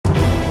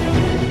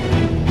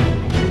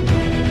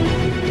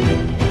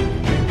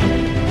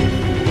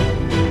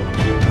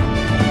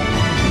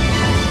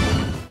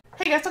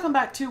you guys, welcome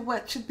back to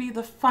what should be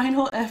the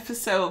final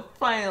episode,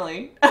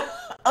 finally,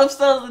 of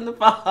Cells in the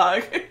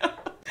Fog.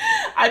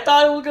 I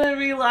thought it was going to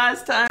be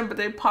last time, but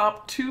they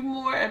popped 2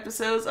 more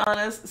episodes on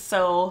us,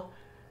 so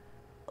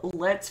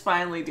let's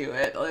finally do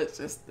it.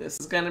 This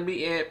is going to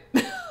be it.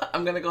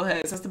 I'm going to go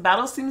ahead. Since the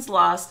battle seems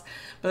lost,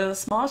 but there's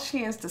a small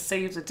chance to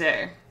save the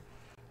day.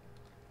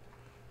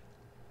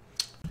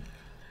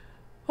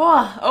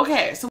 Oh,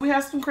 okay, so we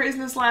had some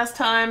craziness last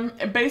time,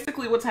 and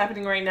basically what's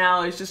happening right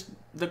now is just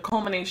the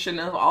culmination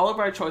of all of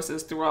our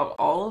choices throughout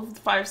all of the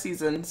 5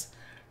 seasons.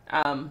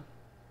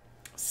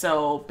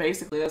 So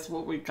basically that's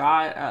what we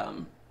got.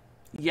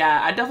 Yeah,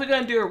 I'm definitely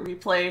gonna do a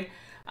replay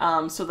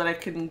so that I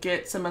can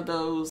get some of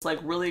those like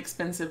really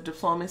expensive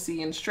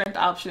diplomacy and strength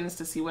options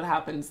to see what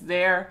happens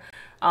there.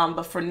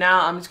 But for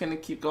now, I'm just gonna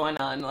keep going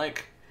on.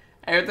 Like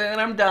everything that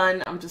I'm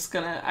done, I'm just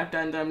gonna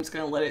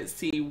let it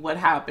see what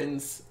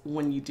happens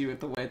when you do it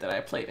the way that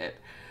I played it.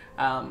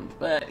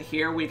 But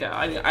here we go.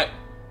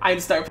 I need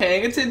to start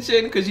paying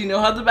attention because you know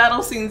how the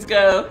battle scenes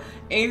go.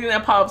 Anything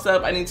that pops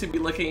up, I need to be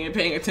looking and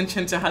paying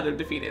attention to how to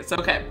defeat it. So,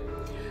 okay.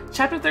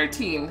 Chapter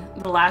 13,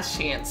 The Last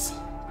Chance.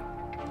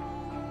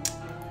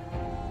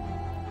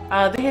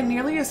 They had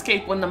nearly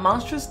escaped when the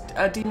monstrous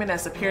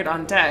demoness appeared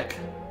on deck.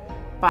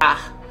 Bah,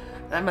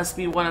 that must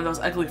be one of those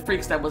ugly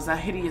freaks that was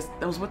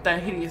with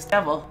that hideous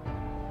devil.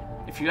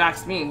 If you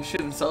ask me, she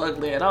isn't so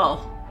ugly at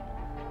all.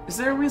 Is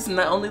there a reason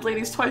that only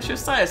ladies twice your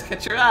size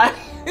catch your eye?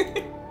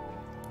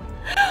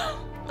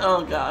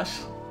 Oh gosh.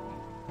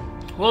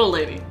 Whoa,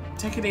 lady.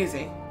 Take it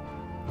easy.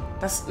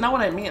 That's not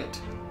what I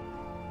meant.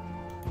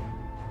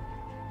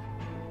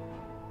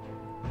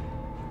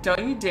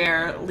 Don't you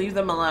dare leave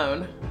them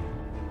alone.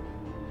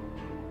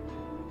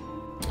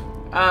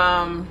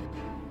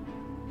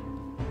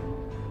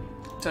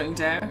 Don't you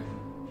dare.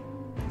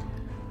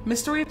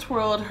 Mystery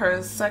twirled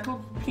her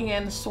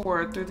cyclopean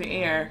sword through the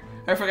air.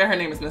 I forgot her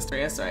name is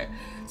Mystery, that's right.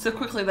 So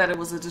quickly that it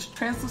was a just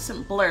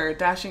translucent blur,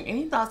 dashing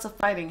any thoughts of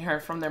fighting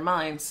her from their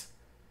minds.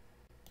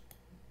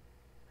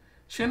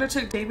 She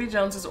undertook Davy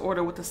Jones's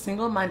order with a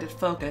single-minded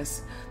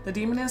focus. The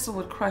demoness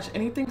would crush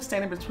anything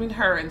standing between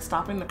her and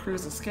stopping the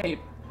crew's escape.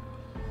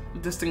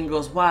 If this thing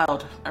goes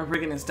wild, our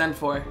rigging is done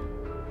for.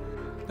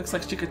 Looks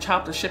like she could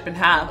chop the ship in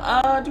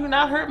half. Do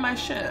not hurt my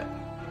ship.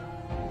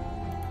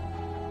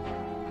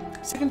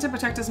 Seeking to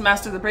protect his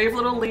master, the brave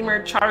little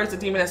lemur charged the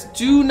demoness.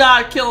 Do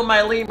not kill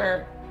my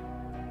lemur!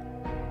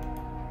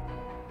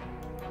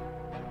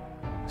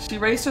 She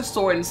raised her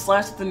sword and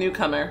slashed at the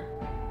newcomer.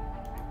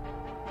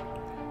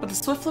 But the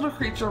swift little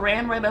creature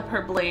ran right up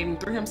her blade and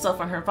threw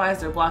himself on her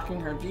visor, blocking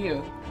her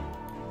view.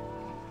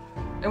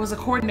 It was a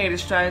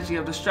coordinated strategy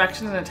of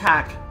distraction and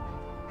attack.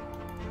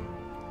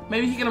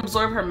 Maybe he can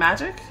absorb her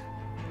magic?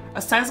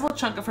 A sizable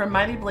chunk of her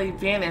mighty blade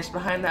vanished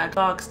behind the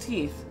Agog's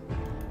teeth.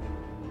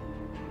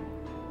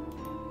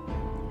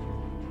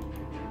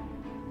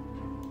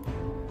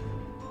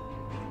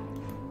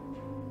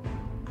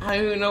 I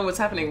don't even know what's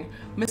happening.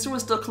 Mister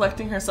was still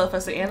collecting herself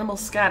as the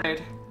animals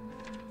scattered.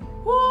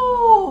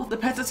 Woo! The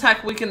pet's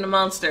attack weakened the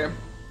monster.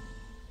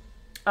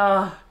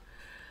 Oh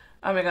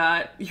my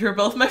god. You're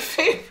both my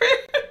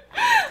favorite.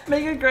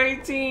 Make a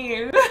great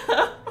team.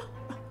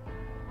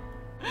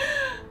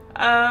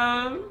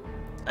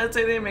 I'd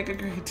say they make a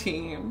great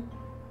team.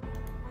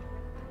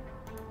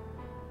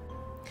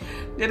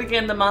 Yet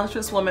again, the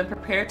monstrous woman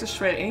prepared to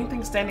shred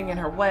anything standing in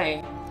her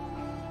way.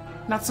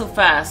 Not so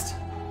fast.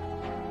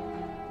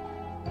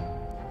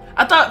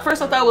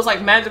 First I thought it was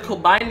like magical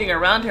binding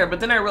around her, but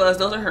then I realized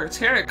those are her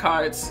tarot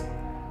cards.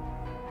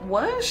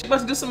 What? She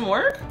about to do some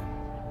work?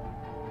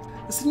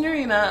 The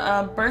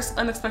Signorina burst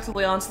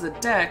unexpectedly onto the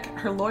deck,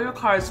 her loyal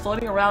cards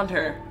floating around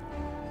her.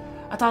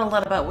 I thought a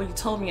lot about what you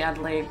told me,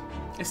 Adelaide.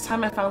 It's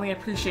time I finally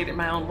appreciated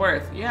my own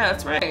worth. Yeah,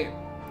 that's right.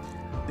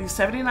 These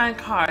 79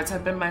 cards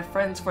have been my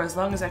friends for as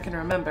long as I can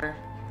remember.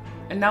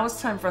 And now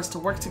it's time for us to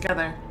work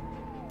together.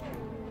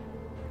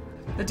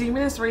 The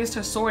demoness raised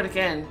her sword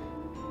again.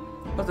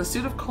 But the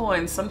suit of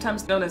coins,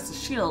 sometimes known as the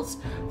shields,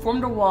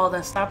 formed a wall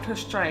that stopped her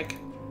strike.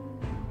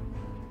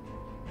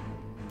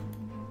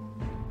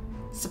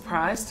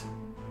 Surprised?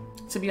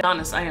 To be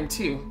honest, I am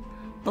too.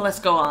 But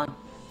let's go on.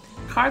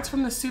 Cards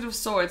from the suit of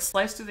swords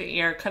sliced through the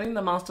air, cutting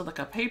the monster like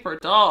a paper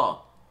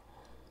doll.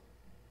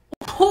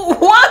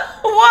 What?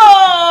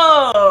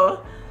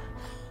 Whoa!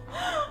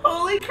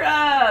 Holy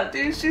crap,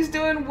 dude, she's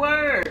doing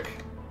work.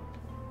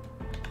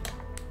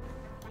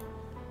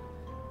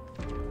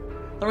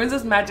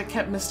 Lorenzo's magic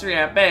kept Mystery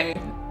at bay.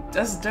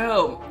 That's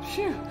dope.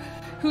 Phew.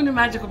 Who knew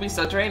magic would be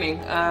so draining?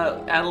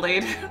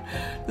 Adelaide.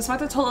 Despite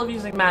the toll of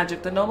using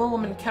magic, the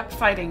noblewoman kept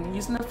fighting,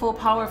 using the full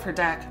power of her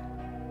deck.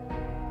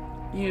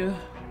 You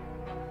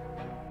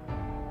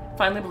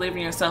finally believe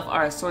in yourself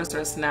are a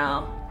sorceress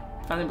now.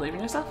 Finally believe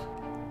in yourself?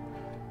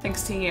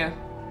 Thanks to you.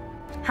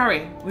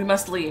 Hurry, we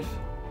must leave.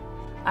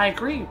 I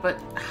agree, but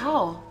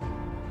how?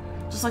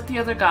 Just like the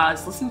other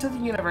gods, listen to the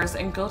universe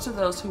and go to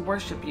those who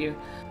worship you.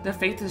 Their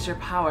faith is your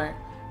power.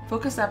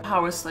 Focus that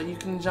power so that you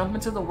can jump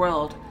into the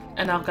world,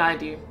 and I'll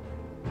guide you.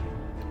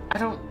 I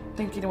don't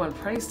think anyone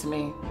prays to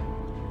me.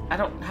 I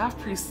don't have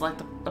priests like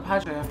the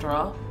Padre after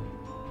all.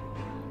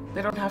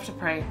 They don't have to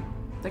pray.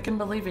 They can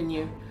believe in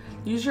you.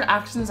 Use your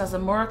actions as a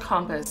moral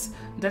compass.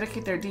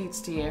 Dedicate their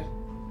deeds to you.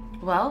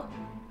 Well,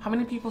 how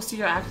many people see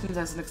your actions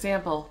as an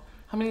example?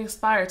 How many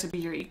aspire to be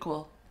your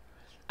equal?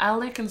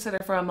 Adelaide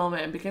considered for a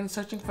moment and began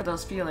searching for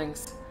those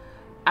feelings.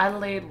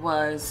 Adelaide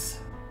was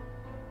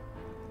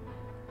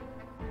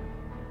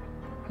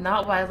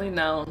not widely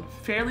known,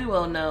 fairly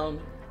well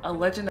known, a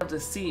legend of the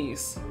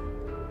seas.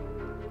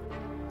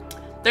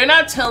 They're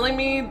not telling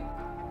me,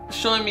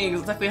 showing me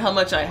exactly how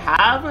much I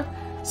have,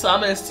 so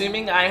I'm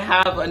assuming I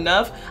have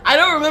enough. I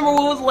don't remember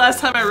what was the last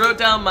time I wrote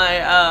down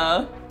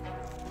my,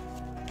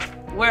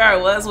 where I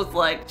was with,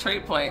 like,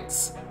 trait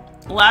points.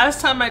 Last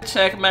time I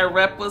checked, my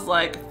rep was,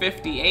 like,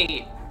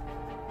 58.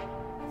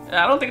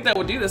 I don't think that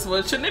would do this.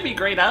 Well, shouldn't it be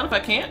grayed out if I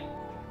can't?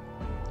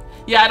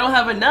 Yeah, I don't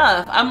have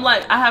enough. I'm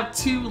like, I have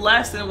 2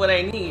 less than what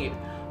I need.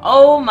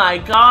 Oh my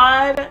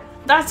god.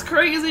 That's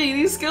crazy.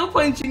 These skill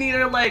points you need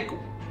are, like,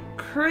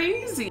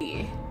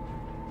 crazy.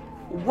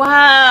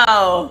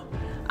 Wow.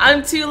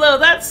 I'm too low.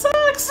 That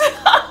sucks.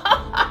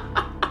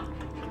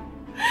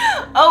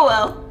 Oh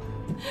well.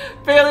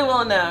 Fairly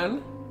well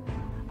known.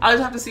 I'll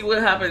just have to see what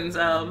happens.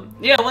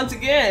 Yeah, once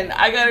again,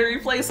 I gotta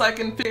replay so I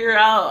can figure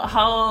out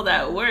how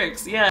that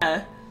works.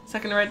 Yeah, so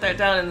I can write that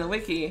down in the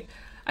wiki.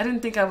 I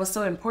didn't think I was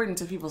so important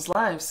to people's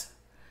lives.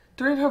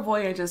 During her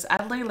voyages,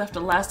 Adelaide left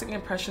a lasting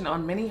impression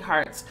on many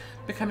hearts,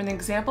 becoming an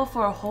example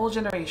for a whole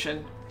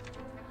generation.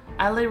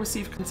 Adelaide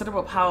received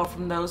considerable power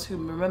from those who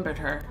remembered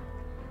her.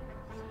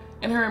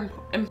 In her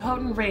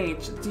impotent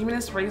rage, the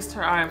demoness raised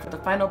her arm for the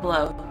final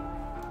blow.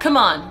 Come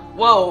on!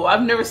 Whoa,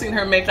 I've never seen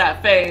her make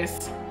that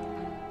face.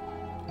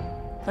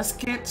 Let's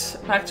get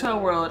back to our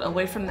world,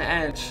 away from the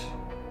edge.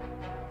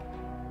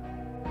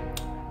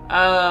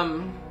 I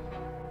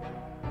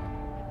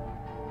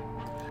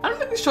don't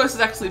think these choices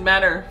actually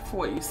matter for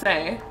what you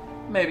say.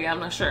 Maybe, I'm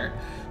not sure.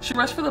 She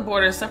rushed for the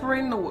border,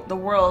 separating the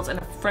worlds in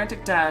a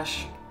frantic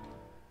dash.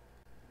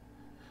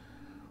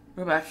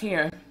 We're back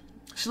here.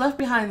 She left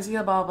behind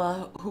Zia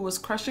Baba, who was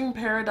crushing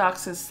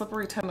Paradox's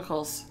slippery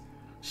tentacles.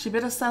 She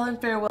bid a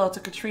silent farewell to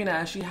Katrina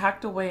as she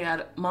hacked away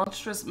at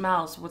monstrous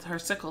mouths with her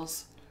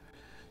sickles.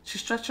 She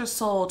stretched her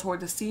soul toward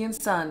the sea and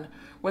sun,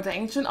 where the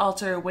ancient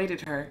altar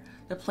awaited her,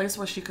 the place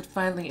where she could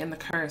finally end the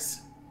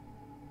curse.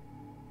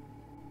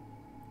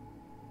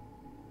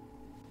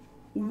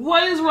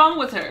 What is wrong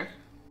with her?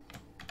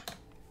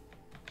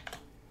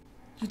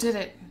 You did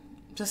it,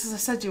 just as I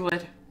said you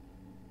would.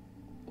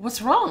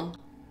 What's wrong?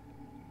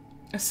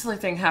 A silly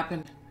thing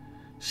happened.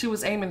 She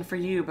was aiming for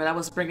you, but I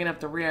was bringing up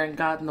the rear and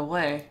got in the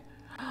way.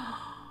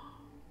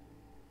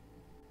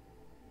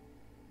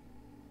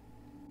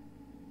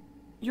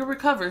 You'll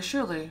recover,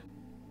 surely.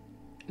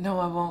 No,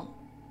 I won't.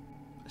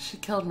 She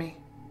killed me.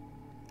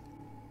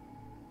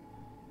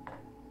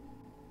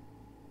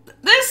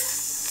 This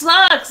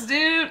sucks,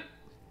 dude.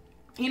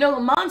 You know,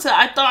 Manta,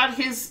 I thought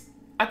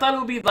it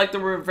would be like the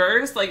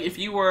reverse. Like if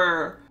you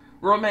were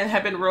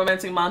had been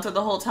romancing Manta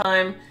the whole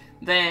time,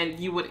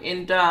 then you would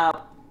end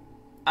up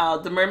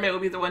the mermaid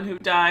would be the one who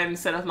died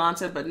instead of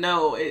Manta. But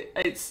no,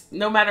 it's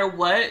no matter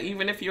what,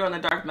 even if you're on the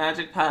dark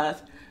magic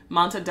path,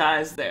 Manta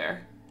dies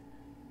there.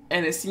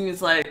 And it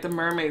seems like the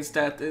mermaid's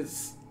death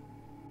is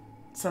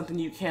something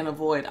you can't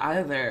avoid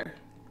either.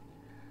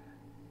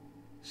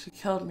 She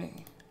killed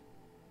me.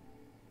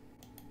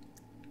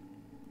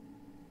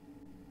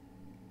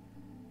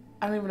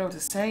 I don't even know what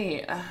to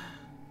say.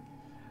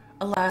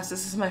 Alas,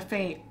 this is my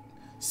fate.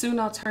 Soon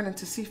I'll turn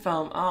into sea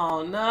foam.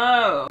 Oh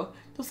no!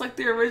 Just like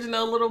the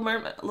original Little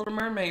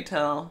Mermaid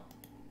tale.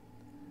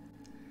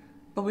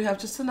 But we have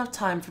just enough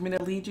time for me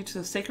to lead you to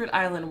the sacred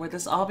island where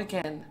this all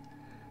began.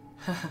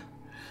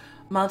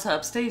 Manta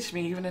upstaged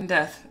me even in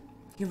death.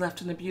 He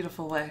left in a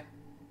beautiful way.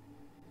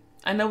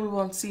 I know we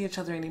won't see each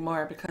other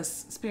anymore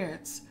because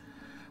spirits,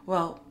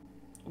 well,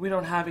 we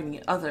don't have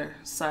any other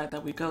side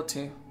that we go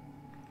to.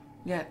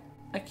 Yet,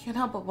 I can't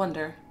help but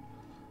wonder,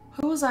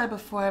 who was I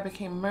before I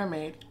became a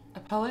mermaid? A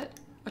poet?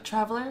 A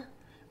traveler?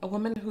 A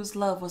woman whose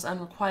love was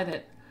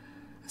unrequited?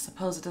 I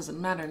suppose it doesn't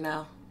matter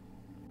now.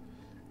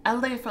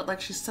 Adelaide felt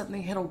like she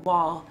suddenly hit a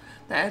wall.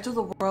 The edge of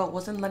the world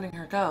wasn't letting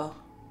her go.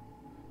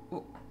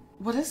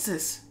 What is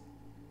this?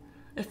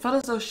 It felt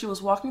as though she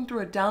was walking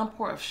through a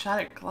downpour of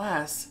shattered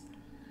glass.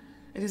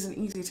 It isn't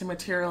easy to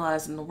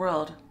materialize in the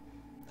world.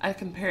 I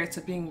compare it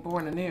to being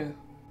born anew.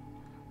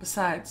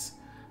 Besides,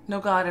 no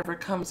god ever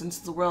comes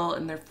into the world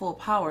in their full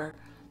power.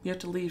 You have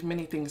to leave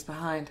many things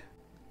behind.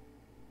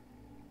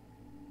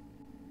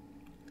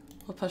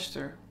 We'll push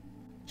through.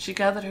 She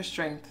gathered her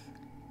strength.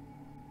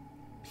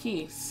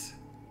 Peace.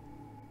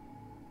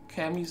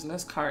 Okay, I'm using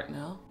this cart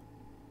now.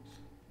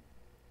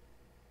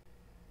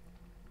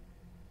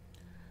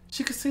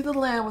 She could see the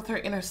land with her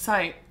inner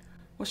sight.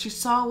 What she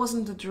saw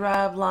wasn't the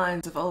drab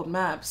lines of old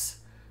maps.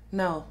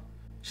 No,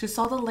 she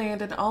saw the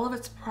land in all of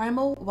its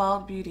primal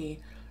wild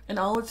beauty, in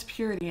all its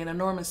purity and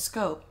enormous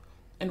scope,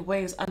 in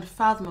ways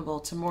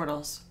unfathomable to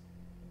mortals.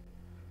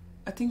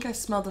 I think I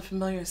smell the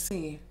familiar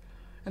sea,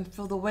 and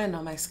feel the wind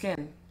on my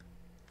skin.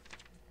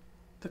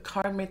 The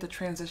card made the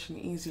transition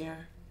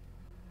easier.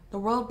 The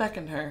world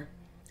beckoned her,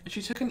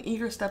 She took an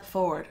eager step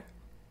forward.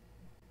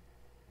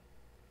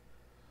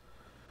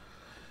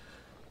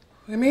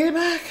 We made it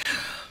back.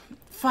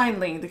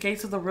 Finally, the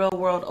gates of the real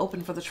world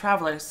opened for the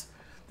travelers.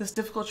 This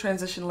difficult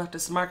transition left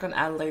its mark on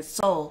Adelaide's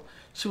soul.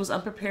 She was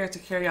unprepared to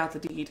carry out the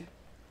deed.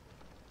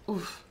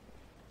 Oof.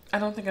 I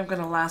don't think I'm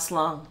gonna last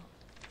long.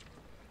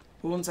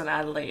 Wounds on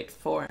Adelaide,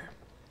 4.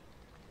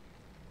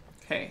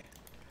 Okay.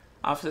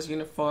 Officer's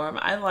uniform.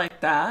 I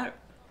like that.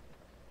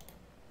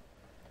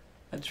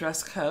 A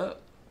dress coat.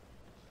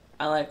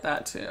 I like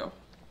that too.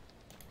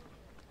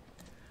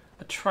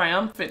 A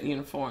triumphant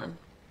uniform.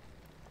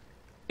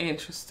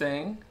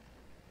 Interesting.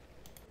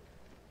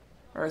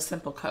 Or a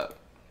simple coat.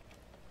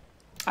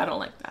 I don't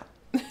like that.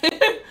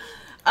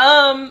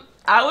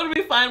 I would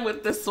be fine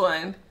with this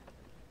one.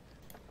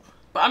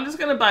 But I'm just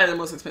gonna buy the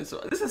most expensive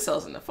one. This is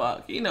Cells in the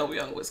Fog. You know we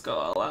always go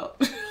all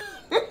out.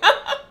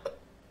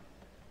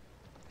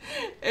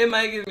 It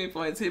might give me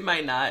points. It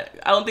might not.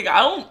 I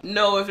don't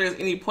know if there's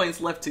any points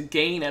left to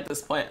gain at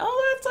this point.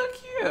 Oh, that's so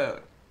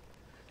cute.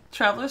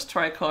 Traveler's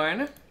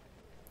Tricorn.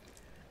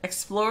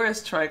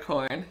 Explorer's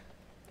Tricorn.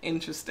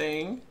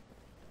 Interesting.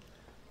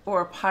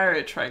 Or a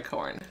Pirate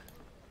Tricorn.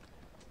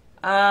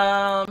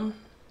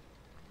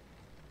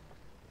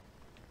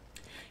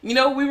 You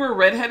know, we were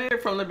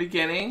redheaded from the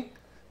beginning.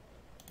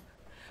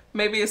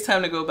 Maybe it's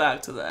time to go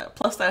back to that.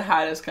 Plus that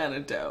hat is kind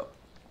of dope.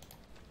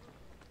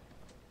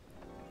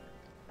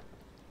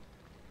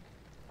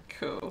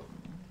 Cool.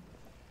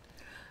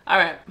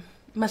 Alright,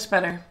 much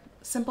better.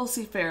 Simple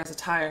seafarer's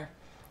attire.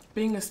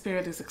 Being a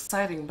spirit is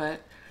exciting,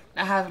 but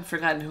I haven't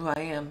forgotten who I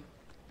am.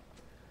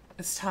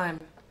 It's time.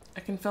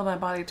 I can feel my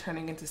body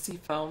turning into sea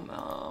foam.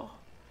 Oh.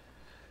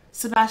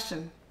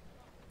 Sebastian.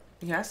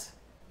 Yes?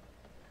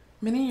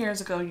 Many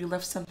years ago, you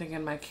left something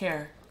in my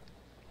care.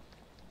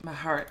 My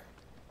heart.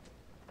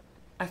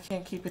 I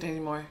can't keep it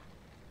anymore.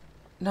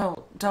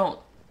 No, don't.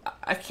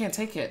 I can't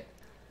take it.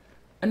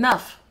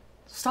 Enough.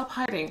 Stop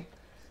hiding.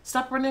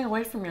 Stop running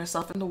away from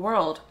yourself and the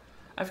world.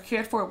 I've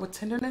cared for it with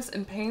tenderness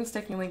and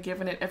painstakingly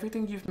given it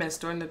everything you've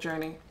missed during the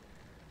journey.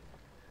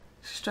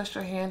 She stretched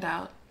her hand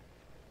out.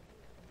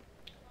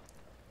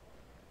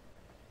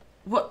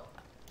 What?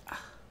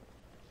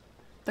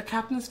 The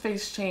captain's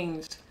face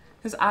changed.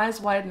 His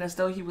eyes widened as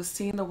though he was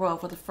seeing the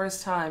world for the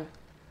first time.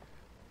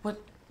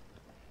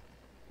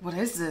 What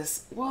is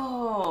this?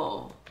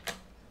 Whoa.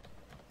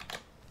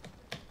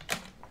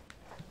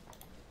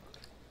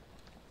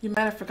 You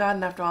might have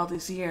forgotten after all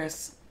these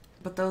years,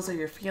 but those are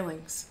your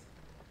feelings.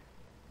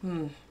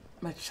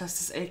 My chest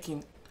is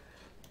aching.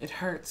 It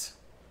hurts.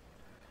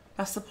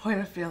 That's the point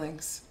of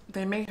feelings.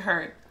 They may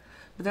hurt,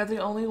 but they're the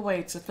only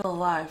way to feel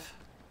alive.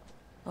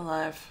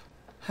 Alive.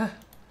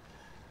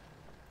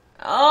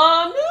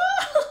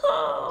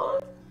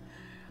 Oh no!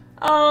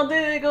 Oh,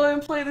 then they go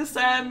and play the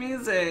sad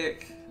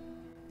music.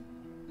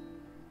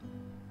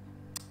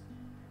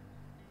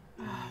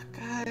 Oh,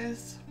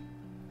 guys.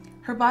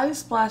 Her body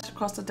splashed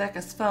across the deck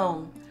as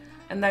foam.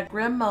 In that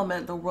grim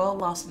moment, the world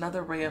lost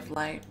another ray of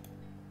light.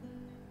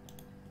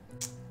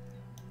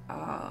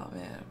 Oh,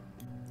 man.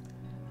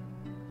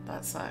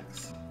 That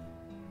sucks.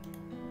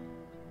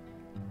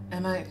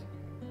 Am I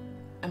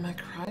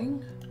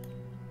crying?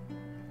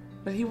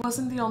 But he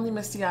wasn't the only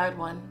misty-eyed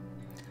one.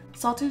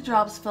 Salty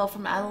drops fell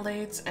from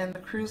Adelaide's and the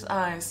crew's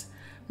eyes,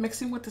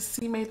 mixing with the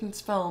sea maiden's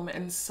foam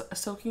and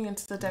soaking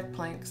into the deck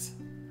planks.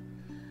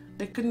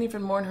 They couldn't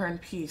even mourn her in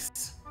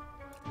peace.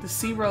 The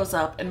sea rose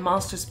up and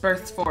monsters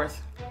burst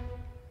forth.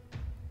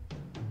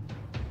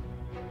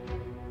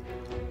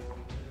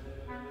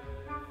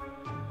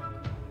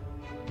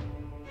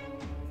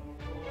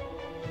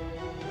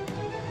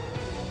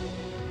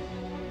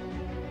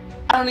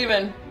 I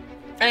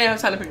didn't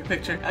have time to pick a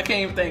picture. I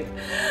can't even think.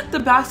 The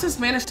bastards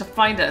managed to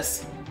find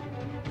us.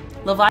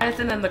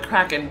 Leviathan and the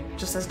Kraken,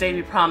 just as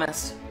Davy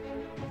promised.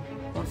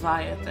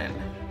 Leviathan.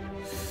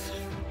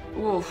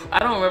 Oof, I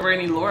don't remember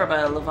any lore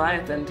about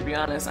Leviathan, to be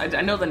honest.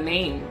 I know the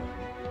name.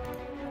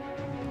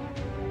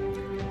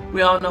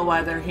 We all know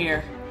why they're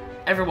here.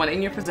 Everyone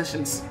in your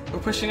positions. We're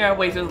pushing our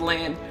way through the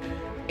land.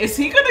 Is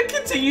he gonna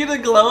continue to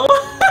glow?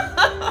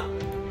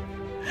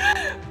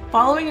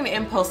 Following an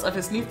impulse of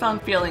his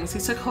newfound feelings, he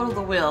took hold of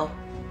the wheel.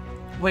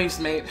 Waves,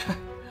 mate.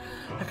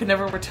 I could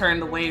never return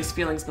the waves'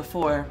 feelings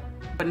before,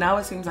 but now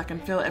it seems I can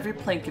feel every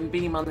plank and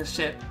beam on this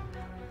ship.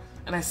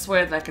 And I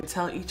swear that I can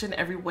tell each and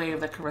every wave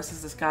that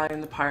caresses this guy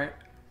in the part.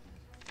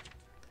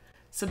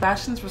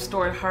 Sebastian's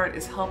restored heart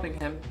is helping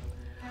him.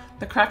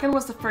 The Kraken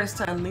was the first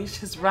to unleash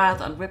his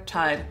wrath on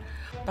Riptide.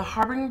 The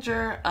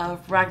harbinger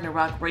of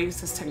Ragnarok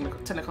raised his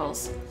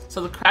tentacles,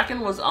 so the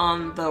Kraken was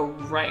on the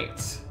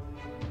right.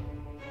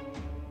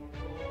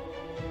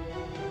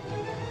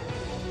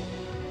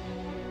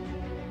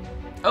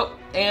 Oh,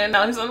 and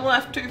now he's on the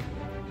left too.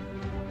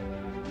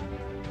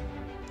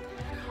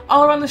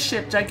 All around the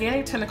ship,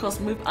 gigantic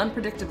tentacles move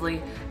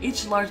unpredictably,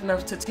 each large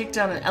enough to take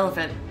down an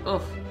elephant.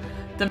 Oof.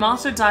 The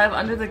monster dived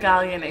under the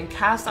galleon and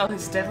cast out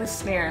his deadly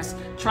snares,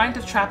 trying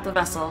to trap the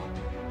vessel.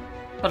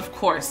 But of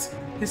course,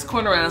 he's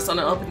cornering us on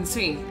an open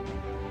sea.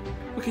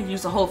 We could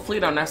use the whole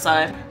fleet on our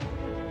side.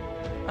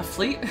 A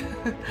fleet?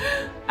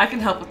 I can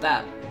help with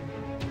that.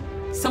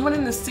 Someone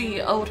in the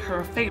sea owed her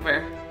a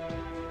favor.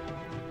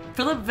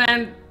 Philip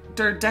van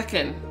der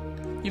Decken,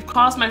 you've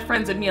caused my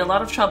friends and me a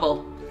lot of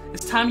trouble.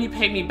 It's time you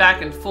pay me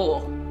back in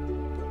full.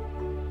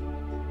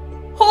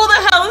 Who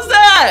the hell is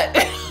that?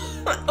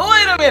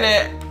 Wait a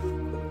minute.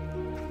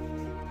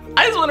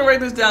 I just want to write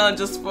this down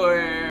just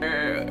for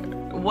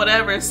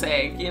whatever's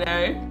sake, you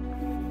know?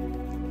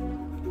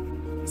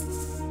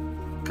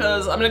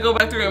 Because I'm going to go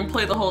back through and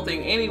play the whole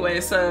thing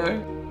anyway, so...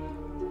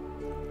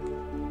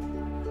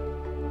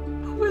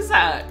 Who is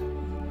that?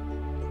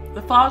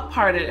 The fog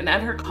parted, and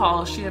at her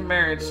call, she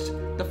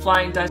emerged, the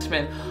Flying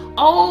Dutchman.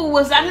 Oh,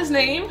 was that his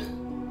name?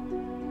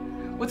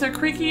 With her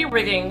creaky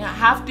rigging,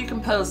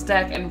 half-decomposed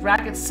deck, and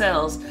ragged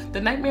sails,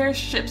 the nightmarish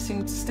ship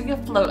seemed to stay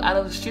afloat out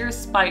of sheer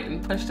spite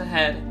and pushed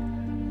ahead.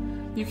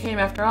 You came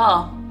after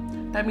all.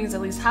 That means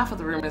at least half of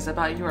the rumors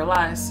about you are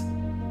lies.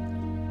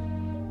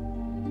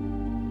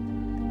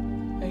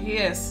 There he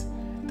is.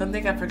 Don't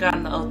think I've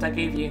forgotten the oath I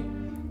gave you.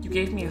 You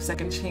gave me a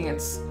second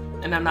chance,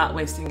 and I'm not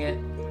wasting it.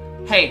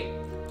 Hey,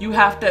 you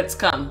half-deads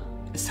come.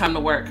 It's time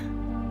to work.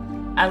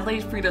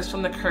 Adelaide freed us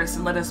from the curse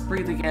and let us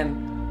breathe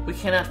again. We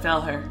cannot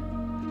fail her.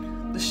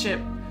 The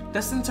ship,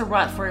 destined to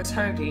rot for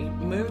eternity,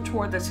 moved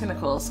toward the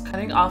tentacles,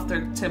 cutting off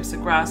their tips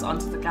of grass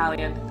onto the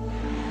galleon.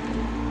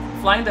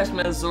 Flying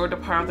Dutchman absorbed a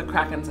part of the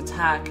Kraken's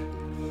attack.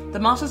 The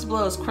monster's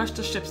blows crushed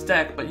the ship's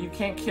deck, but you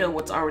can't kill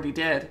what's already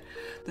dead.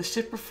 The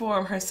ship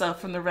reformed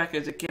herself from the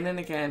wreckage again and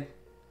again.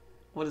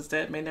 What is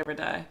dead may never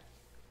die.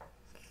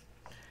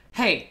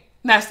 Hey,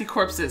 nasty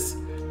corpses!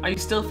 Are you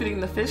still feeding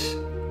the fish?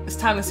 It's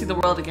time to see the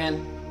world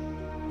again.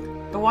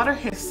 The water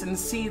hissed and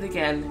seethed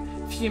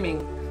again,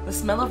 fuming. The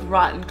smell of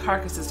rotten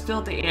carcasses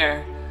filled the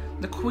air.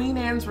 The Queen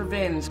Anne's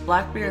Revenge,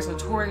 Blackbeard's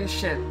notorious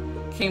ship,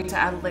 came to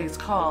Adelaide's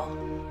call.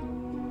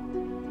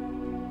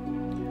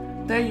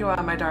 There you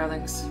are, my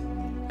darlings.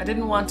 I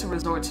didn't want to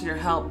resort to your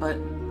help, but,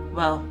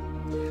 well,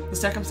 the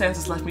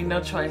circumstances left me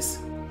no choice.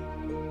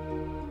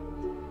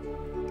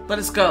 Let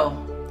us go.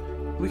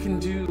 We can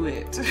do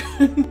it.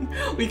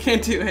 We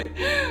can do it.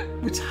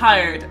 We're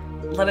tired.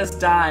 Let us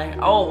die.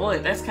 Oh, boy,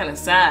 that's kind of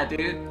sad,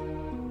 dude.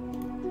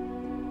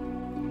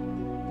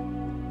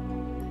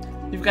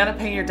 You've got to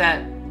pay your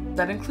debt.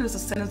 That includes the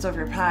sentence of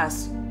your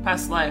past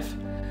life.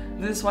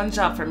 Do this one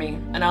job for me,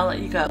 and I'll let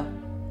you go.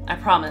 I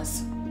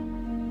promise.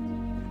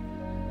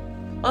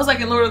 I was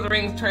like in Lord of the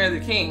Rings, Return of the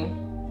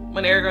King,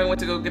 when Aragorn went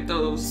to go get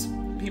those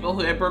people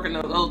who had broken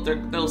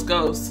those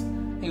ghosts.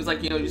 He was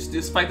like, you know,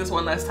 just fight this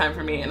one last time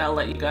for me, and I'll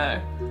let you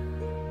go.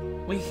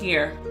 We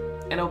hear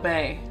and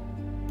obey.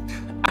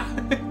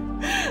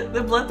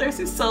 The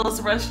bloodthirsty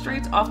souls rushed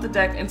straight off the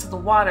deck into the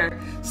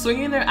water,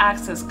 swinging their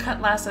axes,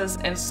 cutlasses,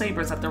 and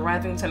sabers at the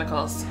writhing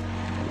tentacles.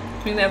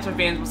 Queen Anne's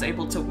Revenge was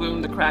able to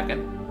wound the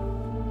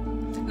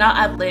Kraken. Now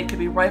Adelaide could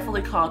be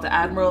rightfully called the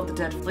Admiral of the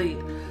Dead Fleet.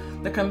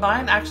 The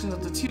combined actions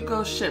of the two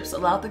ghost ships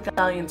allowed the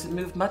galleon to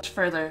move much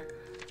further.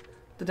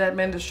 The dead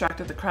men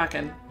distracted the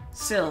Kraken.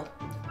 Still,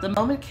 the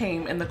moment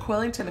came and the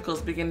coiling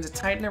tentacles began to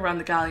tighten around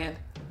the galleon.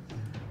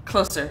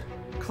 Closer,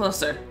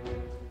 closer.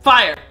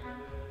 Fire!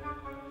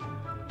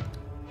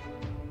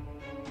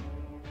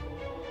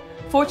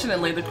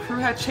 Fortunately, the crew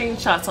had chain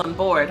shots on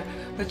board.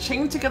 The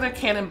chained together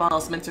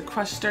cannonballs meant to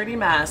crush sturdy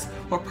mass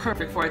were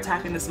perfect for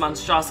attacking this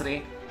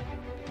monstrosity.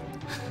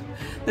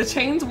 The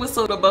chains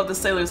whistled above the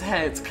sailors'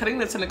 heads, cutting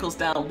the tentacles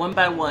down one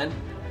by one.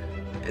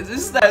 Is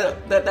this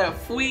that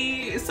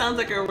fwee? It sounds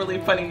like a really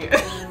funny,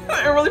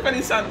 a really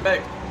funny sound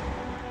effect.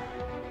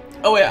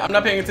 Oh wait, I'm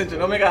not paying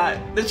attention. Oh my god.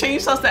 The chain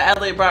shots that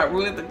Adelaide brought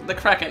ruined the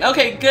Kraken.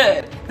 Okay,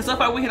 good. Because so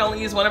far we had only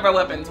used one of our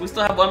weapons. We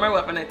still have one more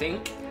weapon, I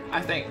think.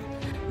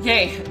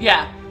 Yay,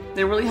 yeah.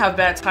 They really have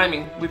bad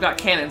timing. We've got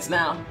cannons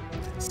now.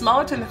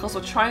 Smaller tentacles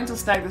were trying to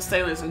snag the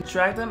sailors and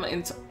drag them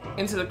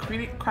into the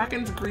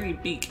Kraken's greedy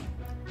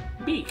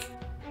beak.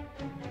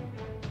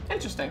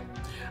 Interesting.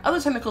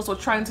 Other tentacles were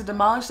trying to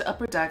demolish the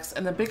upper decks,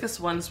 and the biggest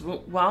ones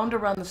wound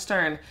around the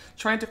stern,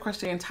 trying to crush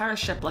the entire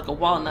ship like a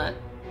walnut.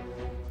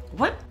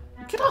 What?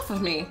 Get off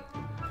of me!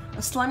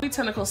 A slimy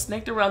tentacle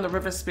snaked around the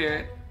river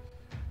spirit.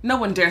 No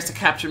one dares to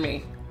capture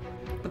me!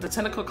 But the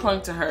tentacle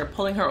clung to her,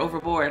 pulling her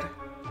overboard.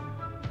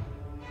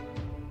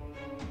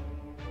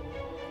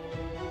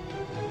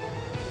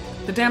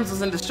 The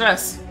damsel's in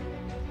distress.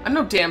 I'm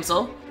no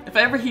damsel. If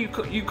I ever hear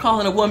you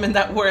calling a woman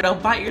that word, I'll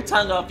bite your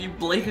tongue off, you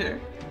blader.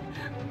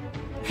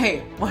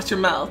 Hey, watch your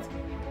mouth.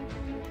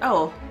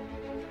 Oh.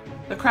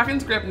 The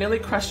Kraken's grip nearly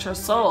crushed her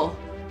soul.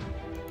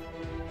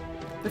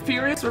 The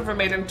furious river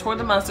maiden tore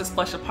the monster's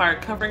flesh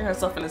apart, covering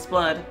herself in its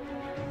blood.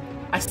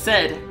 I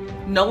said,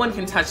 no one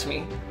can touch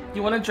me.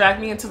 You want to drag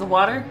me into the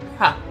water?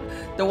 Ha!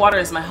 The water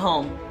is my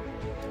home.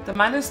 The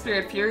miner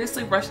spirit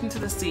furiously rushed into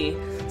the sea,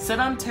 set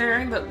on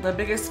tearing the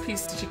biggest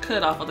piece that she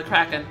could off of the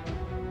Kraken.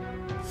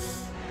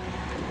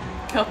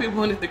 Kelpie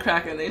wounded the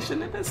Kraken. They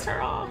shouldn't have pissed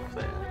her off.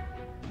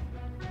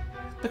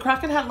 The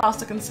Kraken had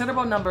lost a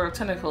considerable number of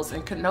tentacles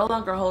and could no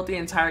longer hold the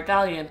entire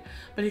galleon,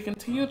 but he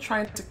continued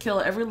trying to kill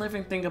every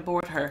living thing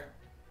aboard her.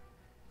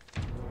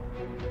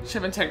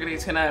 Ship integrity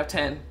 10 out of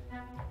 10.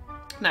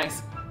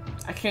 Nice.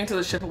 I can't tear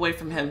the ship away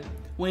from him.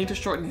 We need to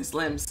shorten his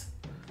limbs.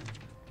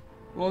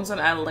 Wounds on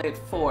Adelaide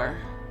 4.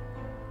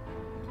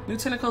 New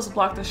tentacles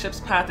block the ship's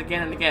path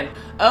again and again.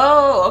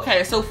 Oh,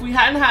 okay. So if we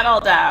hadn't had all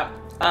that,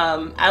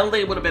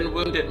 Adelaide would have been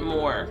wounded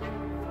more.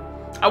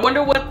 I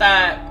wonder what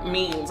that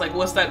means. Like,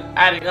 what's that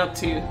adding up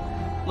to?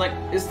 Like,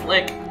 it's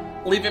like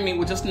leaving me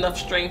with just enough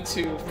strength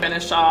to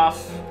finish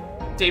off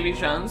Davy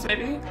Jones,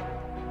 maybe?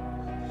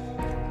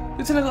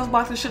 New tentacles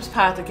block the ship's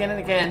path again and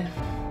again.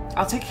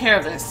 I'll take care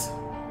of this.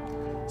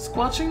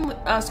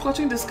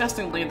 Squelching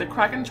disgustingly, the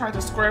Kraken tried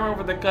to squirm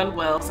over the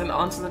gunwales and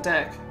onto the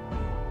deck.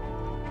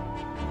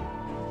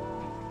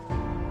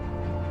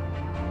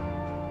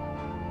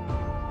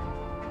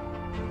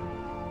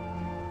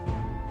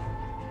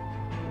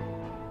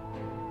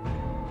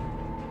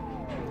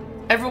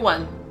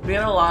 Everyone, be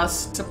at a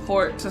loss to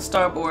port, to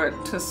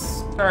starboard, to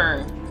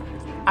stern.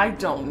 I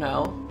don't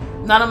know.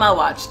 Not on my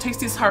watch.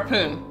 Tasty's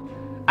harpoon.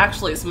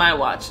 Actually, it's my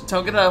watch.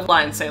 Don't get out of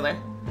line, sailor.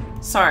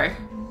 Sorry.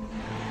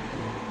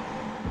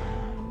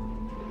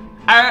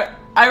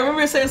 I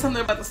remember saying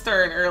something about the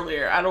stern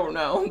earlier. I don't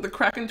know. The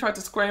Kraken tried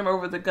to scram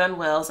over the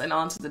gunwales and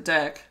onto the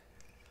deck.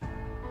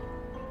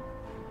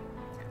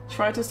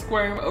 Tried to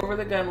squirm over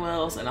the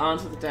gunwales and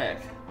onto the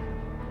deck.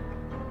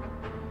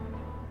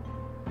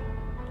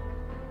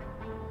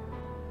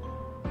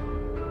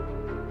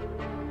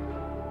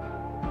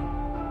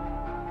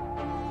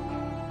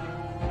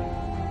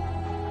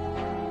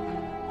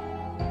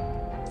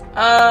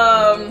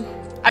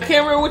 I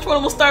can't remember which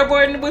one was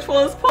starboard and which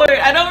one was port.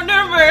 I don't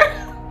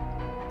remember.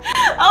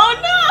 Oh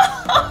no!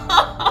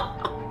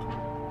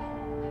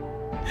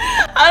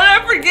 How did I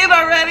forget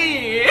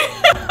already?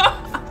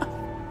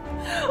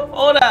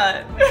 Hold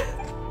on.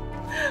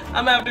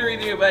 I'm gonna have to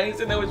redo it, but I need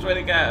to know which way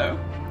to go.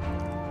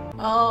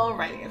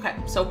 Alrighty, okay.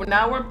 So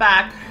now we're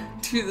back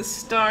to the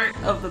start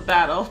of the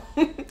battle.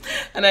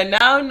 And I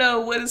now know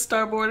what is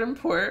starboard and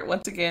port.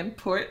 Once again,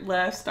 port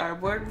left,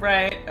 starboard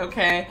right.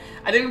 Okay.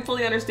 I didn't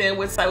fully understand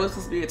which side was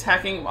supposed to be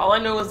attacking. All I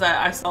know is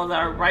that I saw that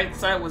our right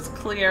side was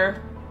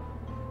clear.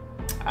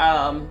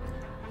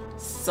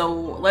 So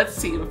let's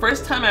see. The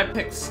first time I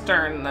picked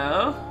stern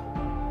though.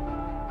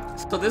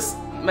 So this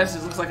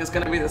message looks like it's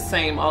gonna be the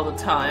same all the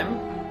time.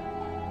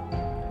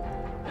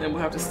 And then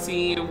we'll have to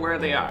see where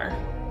they are.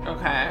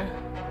 Okay.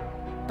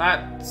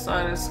 That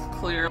side is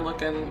clear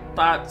looking.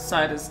 That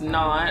side is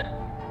not.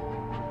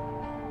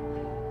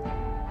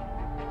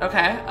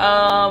 Okay.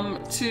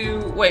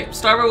 Wait,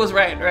 starboard was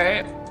right?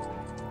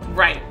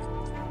 Right.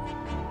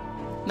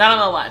 Not on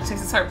my watch.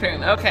 Takes his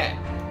harpoon. Okay.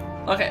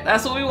 Okay,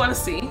 that's what we want to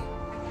see.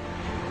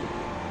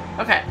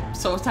 Okay,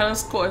 so it's time to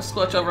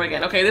scorch over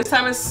again. Okay, this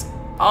time it's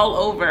all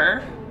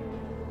over.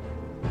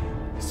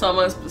 So I'm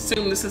gonna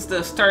assume this is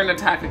the stern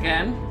attack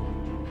again.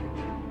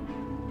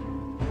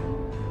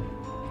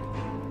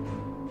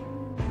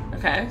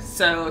 Okay,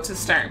 so to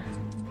stern.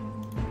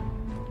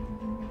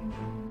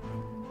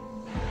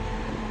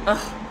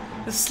 Ugh,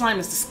 this slime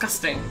is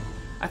disgusting.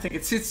 I think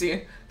it suits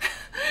you.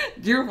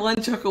 You're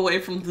one joke away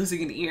from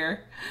losing an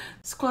ear.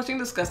 Squelching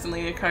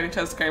disgustingly, a Kraken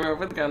tries to scream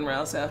over the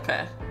gunwales.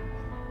 Okay.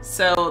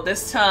 So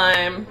this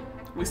time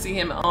we see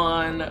him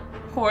on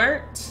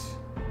port.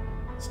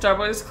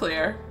 Starboard is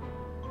clear.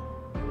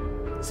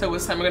 So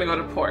this time we're gonna go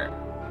to port.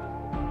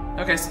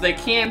 Okay, so they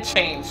can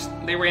change.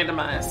 They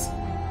randomize.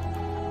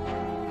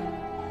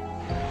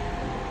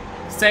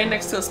 Staying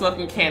next to a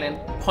smoking cannon,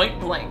 point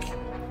blank.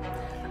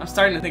 I'm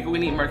starting to think we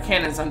need more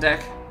cannons on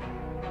deck.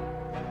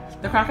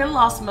 The Kraken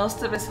lost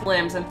most of his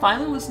limbs and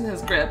finally loosened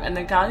his grip, and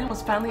the galleon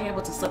was finally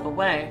able to slip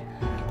away.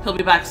 He'll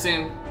be back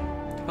soon.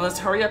 Well, let's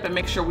hurry up and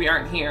make sure we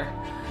aren't here.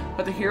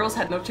 But the heroes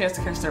had no chance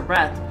to catch their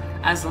breath,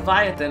 as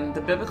Leviathan,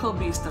 the biblical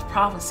beast of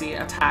prophecy,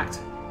 attacked.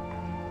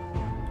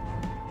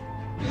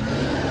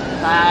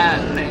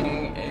 That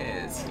thing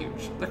is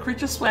huge. The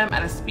creature swam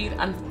at a speed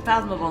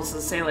unfathomable to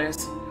the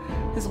sailors.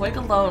 His wake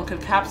alone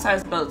could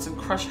capsize boats and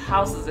crush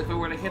houses if it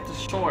were to hit the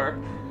shore.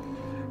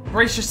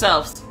 Brace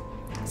yourselves!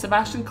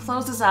 Sebastian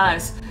closed his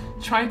eyes,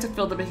 trying to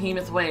feel the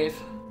behemoth wave.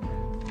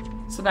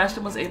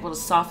 Sebastian was able to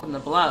soften the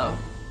blow.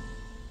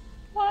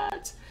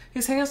 What?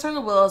 His hands turned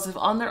the wheel as if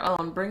on their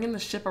own, bringing the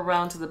ship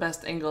around to the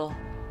best angle.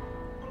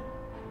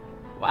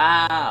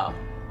 Wow.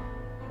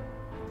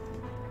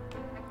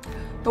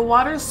 The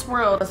water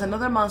swirled as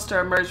another monster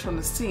emerged from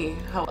the sea.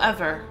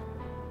 However...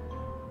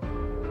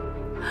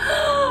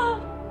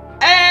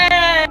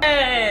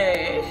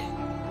 Hey!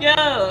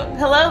 Yo,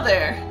 hello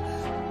there.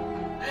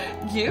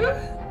 You?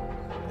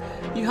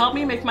 You helped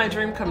me make my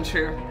dream come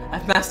true.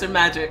 I've mastered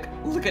magic.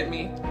 Look at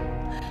me.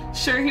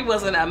 Sure, he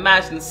wasn't a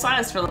match in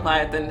size for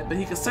Leviathan, but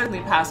he could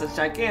certainly pass as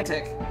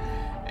gigantic.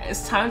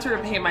 It's time to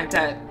repay my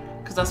debt,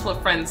 because that's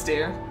what friends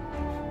do.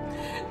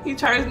 He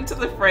charged into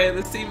the fray of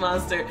the sea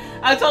monster.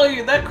 I told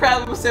you, that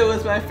crab episode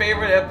was my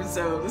favorite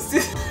episode.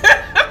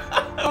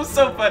 It was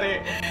so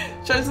funny.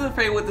 Charged into the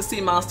fray with the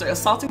sea monster,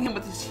 assaulting him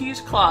with his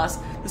huge claws.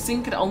 The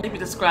scene could only be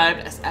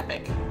described as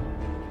epic.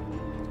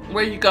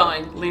 Where are you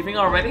going? Leaving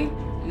already?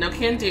 No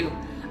can do.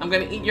 I'm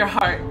gonna eat your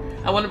heart.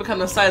 I want to become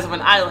the size of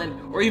an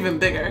island, or even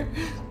bigger.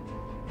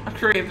 I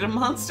created a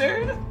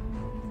monster?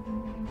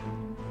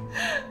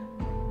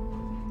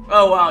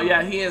 Oh wow,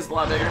 yeah, he is a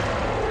lot bigger.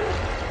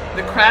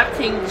 The Crab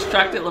King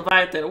distracted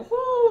Leviathan.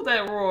 Woo,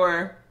 that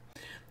roar.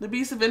 The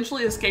beast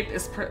eventually escaped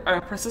its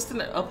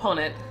persistent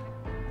opponent.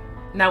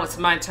 Now it's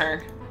my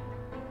turn.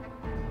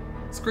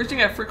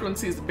 Screeching at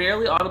frequencies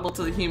barely audible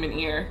to the human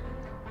ear.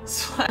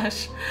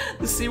 Slash.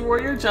 The sea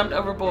warrior jumped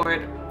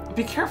overboard.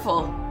 Be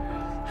careful.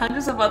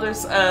 Hundreds of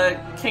others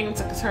came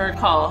to her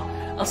call.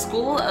 A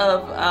school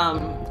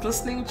of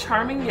glistening,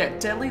 charming, yet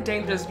deadly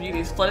dangerous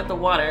beauties flooded the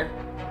water.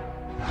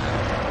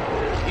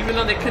 Even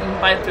though they couldn't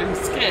bite through his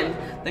skin,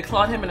 they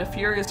clawed him in a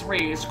furious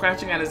rage,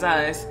 scratching at his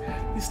eyes.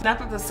 He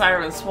snapped at the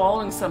siren,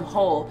 swallowing some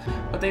whole,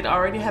 but they'd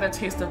already had a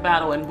taste of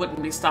battle and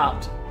wouldn't be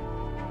stopped.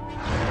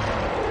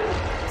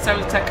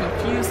 Siren's attack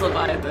confused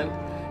Leviathan.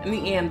 In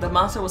the end, the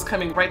monster was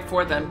coming right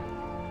for them.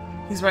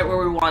 He's right where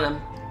we want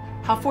him.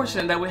 How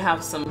fortunate that we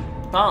have some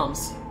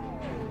bombs.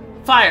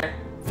 Fire!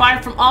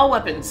 Fire from all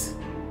weapons!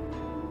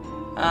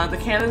 The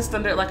cannons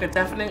thundered like a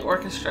deafening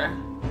orchestra.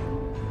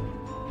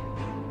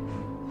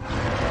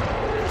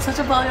 Such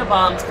a volley of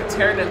bombs could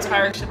tear an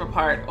entire ship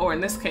apart, or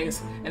in this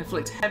case,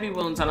 inflict heavy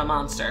wounds on a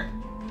monster.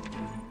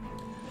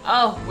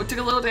 Oh, we took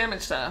a little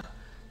damage though.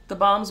 The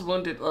bombs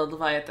wounded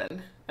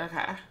Leviathan.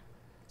 Okay.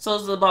 So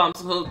those are the bombs.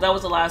 So that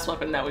was the last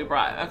weapon that we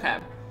brought. Okay.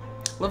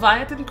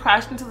 Leviathan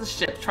crashed into the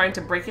ship, trying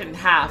to break it in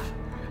half,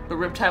 but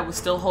Riptide was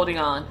still holding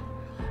on.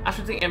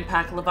 After the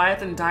impact,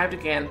 Leviathan dived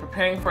again,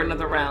 preparing for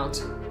another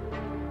round.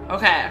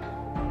 Okay.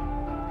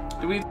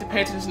 Do we need to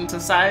pay attention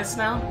to size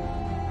now?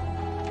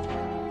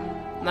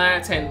 9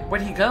 out of 10.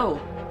 Where'd he go?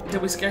 Did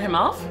we scare him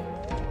off?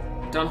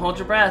 Don't hold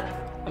your breath.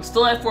 I'm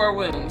still at 4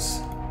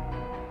 wounds.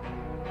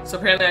 So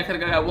apparently I could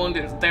have got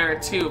wounded there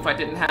too if I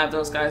didn't have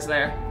those guys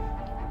there.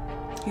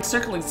 He's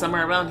circling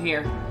somewhere around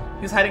here.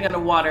 He's hiding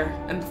underwater,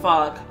 in the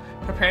fog,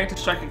 preparing to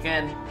strike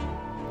again.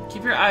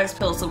 Keep your eyes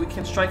peeled so we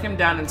can strike him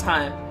down in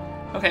time.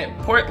 Okay,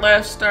 port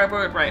left,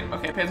 starboard right.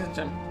 Okay, pay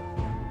attention.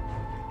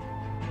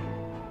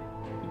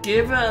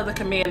 Give the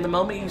command the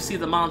moment you see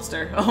the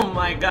monster. Oh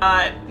my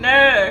god,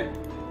 no!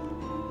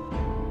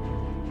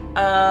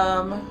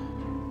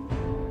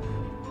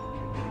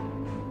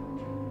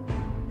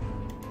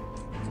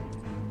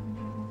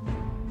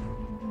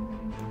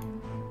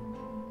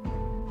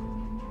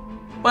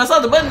 When I saw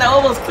the button, I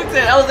almost clicked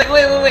it. I was like,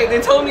 wait.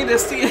 They told me to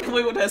see it.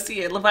 Wait, would I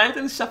see it?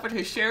 Leviathan suffered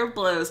his share of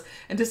blows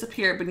and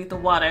disappeared beneath the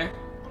water.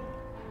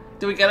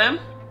 Do we get him?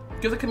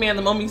 Give the command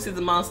the moment you see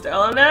the monster.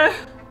 Oh no!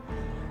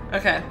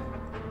 Okay.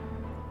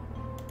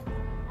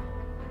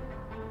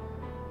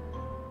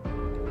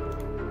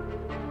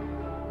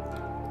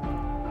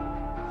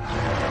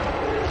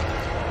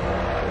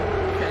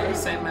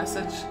 Same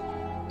message.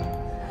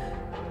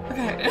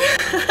 Okay.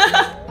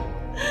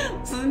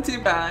 This isn't too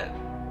bad.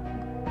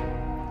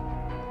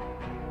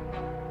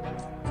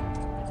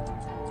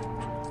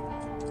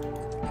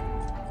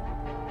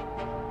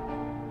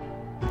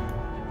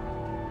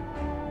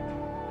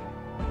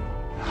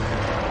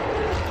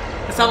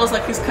 It's almost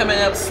like he's coming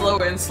up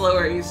slower and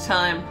slower each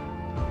time.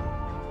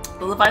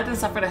 The Leviathan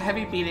suffered a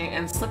heavy beating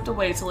and slipped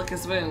away to lick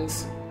his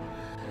wounds.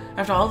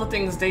 After all the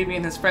things Davy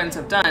and his friends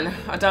have done,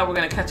 I doubt we're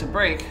gonna catch a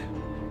break.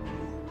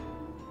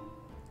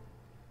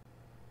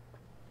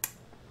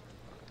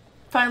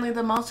 Finally,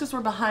 the monsters were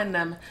behind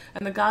them,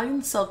 and the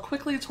galleon sailed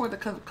quickly toward the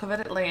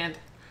coveted land.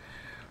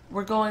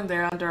 We're going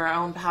there under our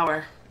own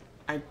power.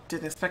 I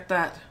didn't expect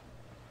that.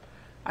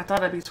 I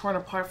thought I'd be torn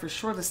apart for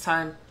sure this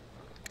time.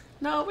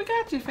 No, we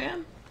got you,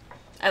 fam.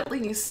 At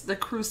last, the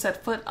crew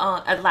set foot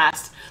on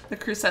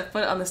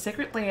the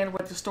sacred land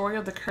where the story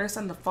of the curse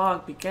and the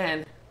fog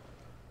began.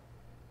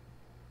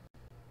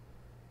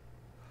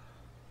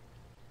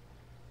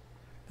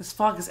 This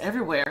fog is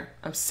everywhere.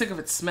 I'm sick of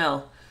its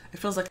smell. It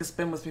feels like it's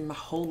been with me my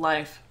whole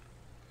life.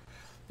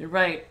 You're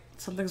right.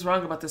 Something's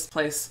wrong about this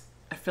place.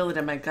 I feel it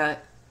in my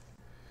gut.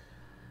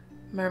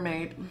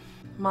 Mermaid.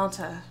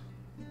 Manta.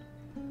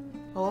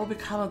 What will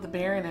become of the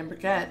Baron and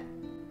Brigitte?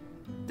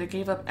 They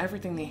gave up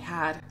everything they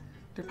had.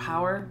 Their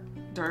power,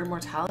 their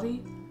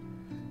immortality.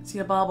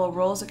 Siababo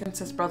rolls against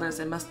his brothers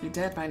and must be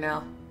dead by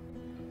now.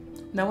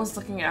 No one's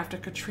looking after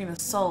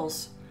Katrina's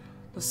souls.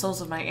 The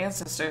souls of my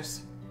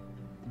ancestors.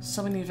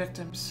 So many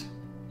victims.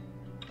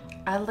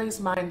 Adelaide's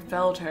mind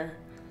failed her.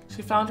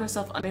 She found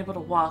herself unable to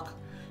walk.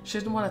 She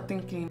didn't want to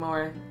think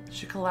anymore.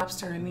 She collapsed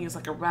to her knees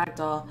like a rag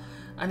doll,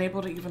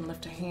 unable to even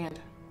lift a hand.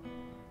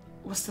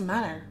 What's the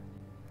matter?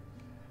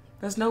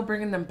 There's no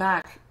bringing them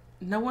back.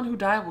 No one who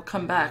died will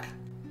come back.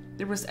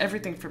 There was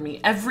everything for me.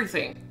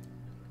 Everything!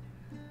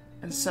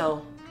 And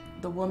so,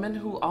 the woman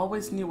who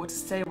always knew what to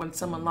say when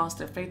someone lost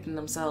their faith in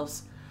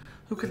themselves,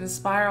 who could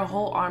inspire a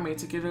whole army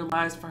to give their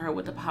lives for her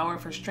with the power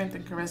of her strength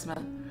and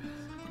charisma,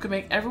 who could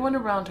make everyone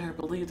around her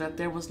believe that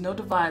there was no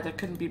divide that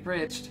couldn't be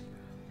bridged,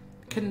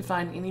 couldn't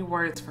find any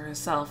words for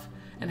herself,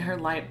 and her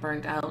light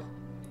burned out.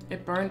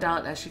 It burned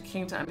out as she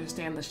came to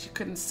understand that she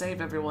couldn't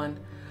save everyone,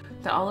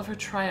 that all of her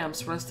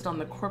triumphs rested on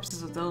the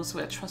corpses of those who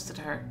had trusted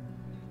her.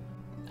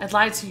 I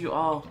lied to you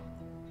all.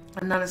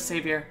 I'm not a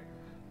savior.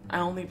 I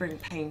only bring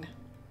pain.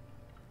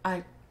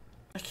 I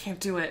can't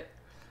do it.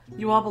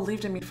 You all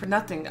believed in me for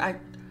nothing. I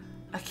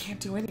I can't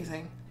do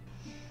anything.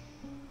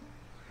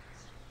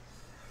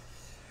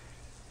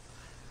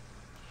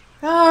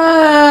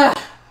 Ah!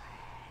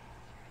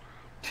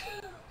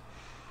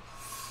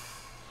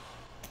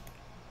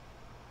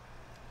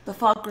 The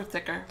fog grew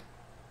thicker.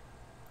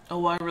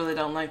 Oh, I really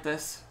don't like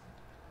this.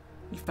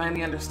 You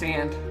finally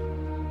understand.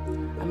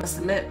 I must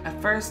admit,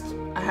 at first,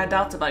 I had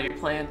doubts about your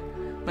plan,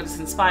 but it's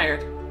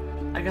inspired.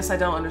 I guess I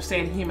don't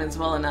understand humans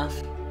well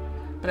enough,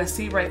 but I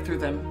see right through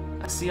them.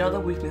 I see all the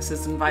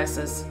weaknesses and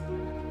vices.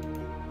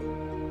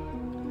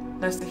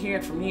 Nice to hear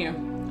it from you.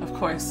 Of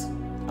course,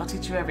 I'll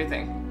teach you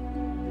everything.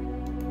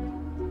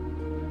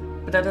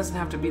 But that doesn't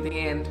have to be the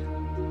end,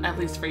 at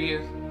least for you.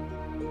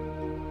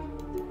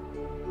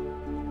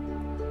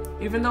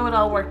 Even though it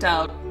all worked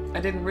out, I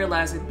didn't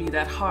realize it'd be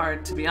that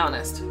hard, to be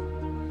honest.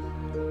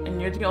 And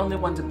you're the only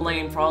one to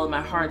blame for all of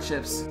my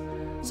hardships.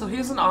 So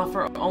here's an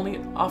offer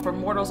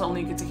mortals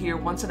only get to hear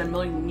once in a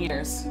million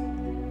years.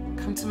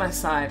 Come to my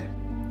side.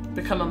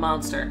 Become a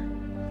monster.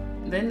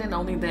 Then and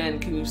only then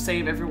can you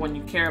save everyone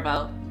you care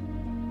about.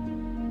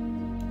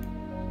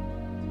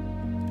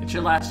 It's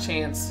your last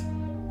chance.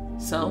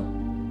 So,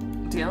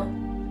 deal?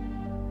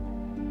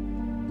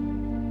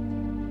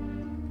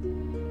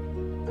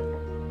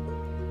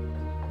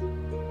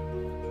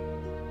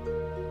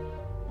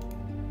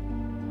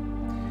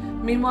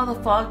 Meanwhile,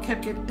 the fog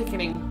kept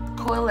thickening,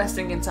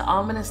 coalescing into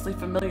ominously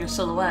familiar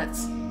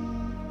silhouettes.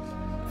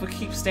 If we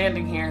keep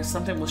standing here,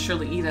 something will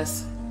surely eat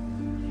us.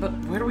 But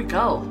where do we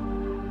go?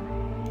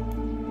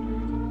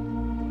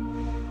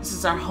 This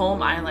is our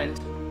home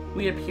island.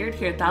 We appeared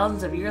here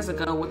thousands of years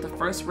ago with the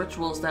first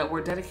rituals that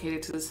were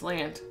dedicated to this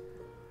land.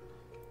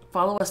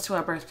 Follow us to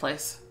our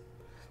birthplace.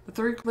 The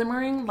three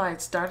glimmering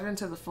lights darted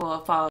into the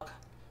fog.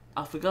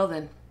 Off we go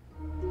then.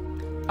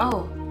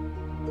 Oh.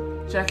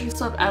 Jackie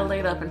swept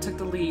Adelaide up and took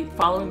the lead,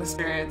 following the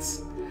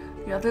spirits.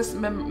 The other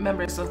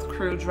members of the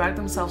crew dragged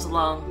themselves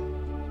along.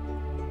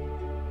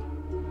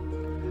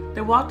 They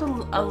walked a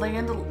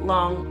land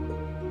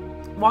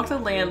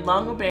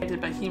long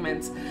abandoned by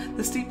humans.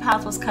 The steep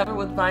path was covered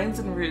with vines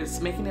and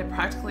roots, making it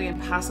practically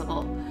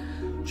impassable.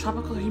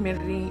 Tropical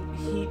humidity,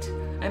 heat,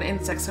 and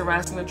insects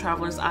harassing the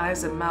travelers'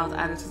 eyes and mouth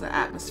added to the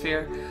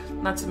atmosphere,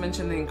 not to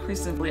mention the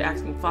increasingly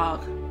acting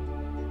fog.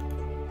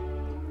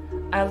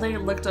 Adelaide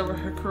looked over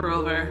her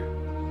crew.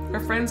 Her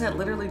friends had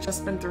literally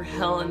just been through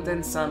hell and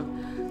then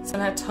some.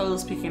 Some had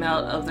toes peeking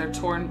out of their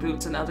torn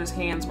boots, and others'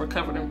 hands were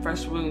covered in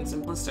fresh wounds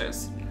and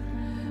blisters.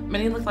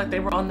 Many looked like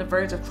they were on the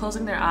verge of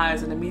closing their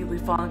eyes and immediately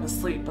falling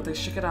asleep, but they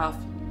shook it off.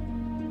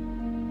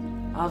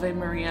 Ave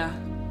Maria,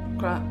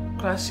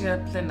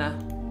 gratia plena.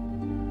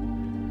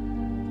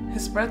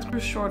 His breath grew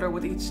shorter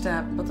with each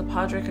step, but the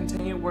Padre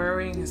continued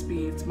whirring his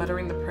beads,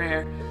 muttering the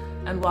prayer,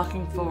 and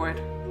walking forward.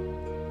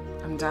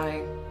 I'm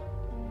dying.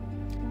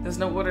 There's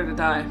no order to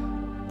die.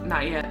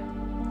 Not yet.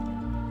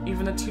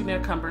 Even the two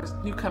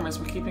newcomers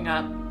were keeping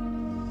up.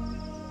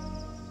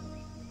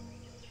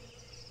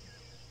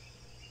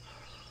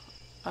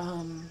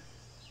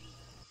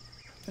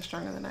 They're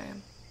stronger than I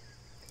am.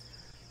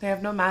 They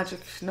have no magic,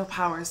 no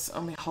powers,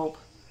 only hope.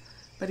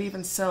 But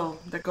even so,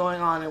 they're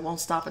going on and won't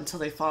stop until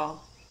they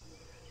fall.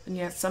 And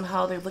yet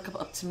somehow they look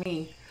up to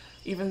me,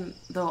 even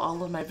though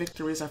all of my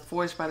victories are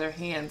forged by their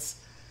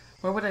hands.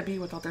 Where would I be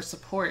without their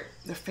support,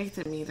 their faith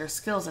in me, their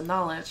skills and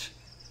knowledge?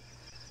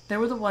 They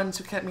were the ones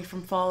who kept me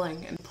from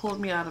falling and pulled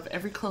me out of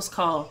every close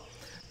call.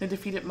 They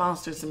defeated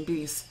monsters and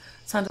beasts.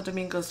 Santo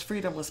Domingo's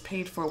freedom was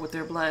paid for with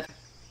their blood.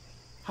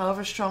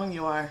 However strong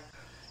you are,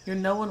 you're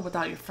no one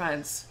without your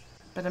friends.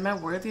 But am I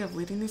worthy of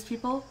leading these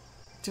people?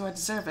 Do I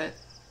deserve it?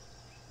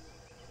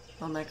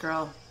 Oh, my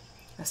girl,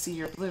 I see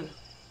you're blue.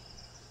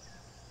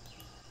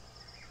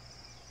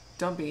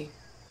 Don't be.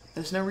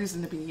 There's no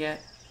reason to be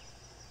yet.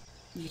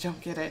 You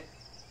don't get it.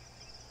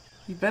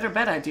 You better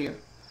bet I do.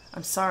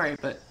 I'm sorry,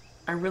 but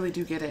I really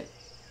do get it.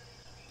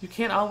 You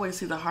can't always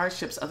see the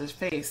hardships others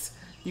face.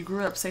 You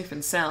grew up safe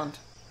and sound.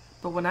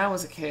 But when I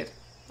was a kid,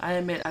 I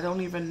admit I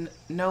don't even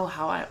know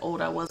how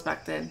old I was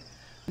back then.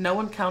 No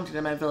one counted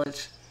in my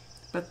village.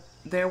 But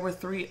there were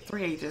three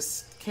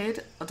ages: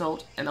 kid,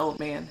 adult, and old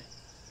man.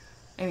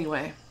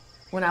 Anyway,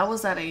 when I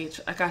was that age,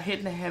 I got hit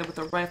in the head with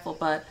a rifle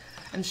butt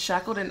and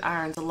shackled in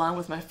irons along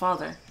with my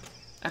father.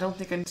 I don't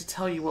think I need to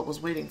tell you what was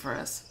waiting for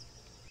us.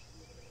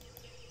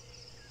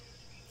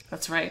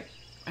 That's right.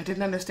 I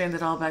didn't understand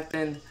it all back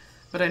then,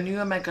 but I knew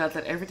in my gut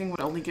that everything would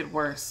only get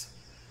worse.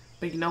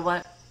 But you know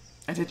what?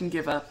 I didn't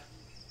give up.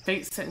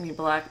 Fate sent me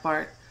Black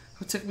Bart,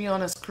 who took me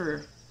on as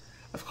crew.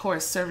 Of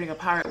course, serving a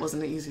pirate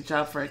wasn't an easy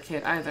job for a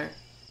kid either.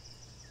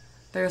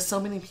 There are so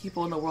many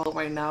people in the world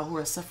right now who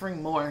are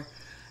suffering more,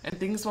 and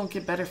things won't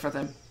get better for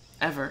them,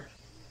 ever.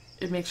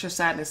 It makes your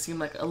sadness seem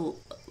like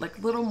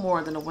little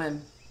more than a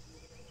whim.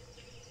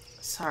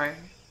 Sorry.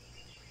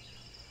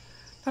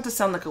 Not to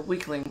sound like a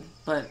weakling,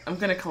 but I'm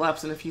gonna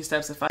collapse in a few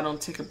steps if I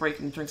don't take a break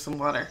and drink some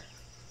water.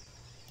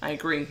 I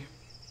agree.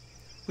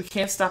 We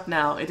can't stop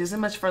now. It isn't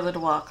much further to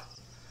walk.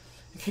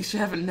 In case you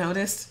haven't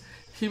noticed,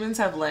 humans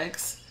have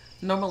legs,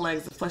 normal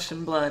legs of flesh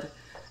and blood,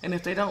 and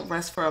if they don't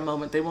rest for a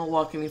moment, they won't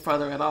walk any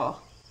farther at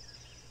all.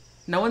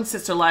 No one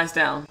sits or lies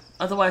down,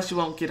 otherwise you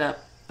won't get up.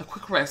 A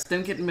quick rest,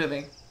 then get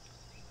moving.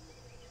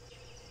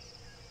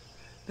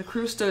 The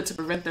crew stood to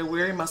prevent their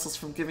weary muscles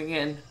from giving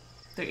in.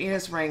 Their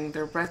ears rang,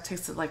 their breath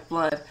tasted like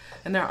blood,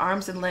 and their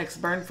arms and legs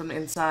burned from the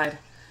inside.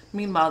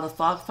 Meanwhile, the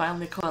fog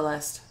finally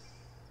coalesced.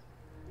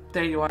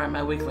 There you are,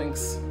 my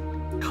weaklings.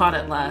 Caught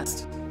at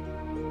last.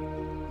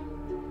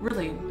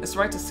 Really, it's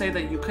right to say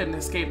that you couldn't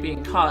escape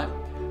being caught.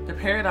 The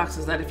paradox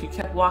is that if you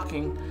kept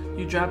walking,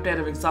 you dropped dead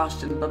of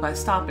exhaustion, but by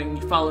stopping,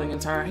 you following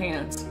into our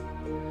hands.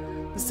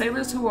 The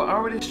sailors who were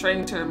already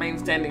straining to remain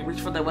standing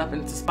reached for their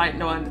weapons despite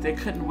knowing that they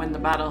couldn't win the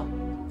battle.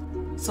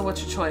 So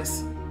what's your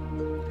choice?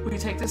 Will you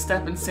take this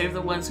step and save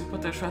the ones who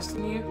put their trust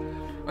in you?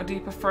 Or do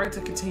you prefer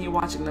to continue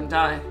watching them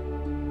die?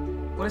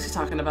 What is he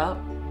talking about?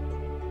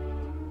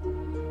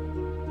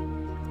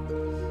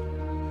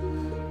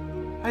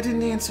 I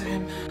didn't answer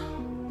him.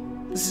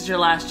 This is your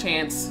last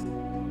chance.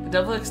 The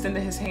devil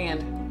extended his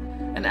hand,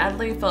 and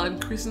Adelaide felt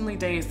increasingly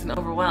dazed and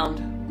overwhelmed.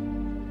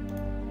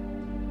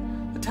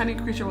 The tiny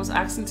creature was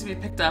asking to be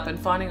picked up and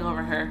fawning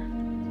over her.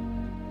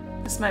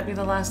 This might be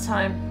the last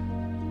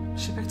time.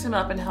 She picked him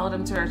up and held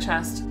him to her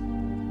chest.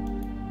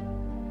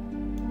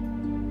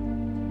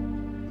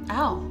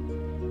 Ow!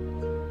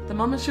 The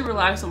moment she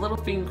relaxed, the little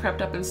fiend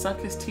crept up and sunk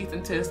his teeth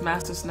into his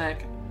master's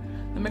neck.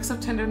 The mix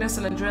of tenderness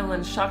and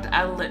adrenaline shocked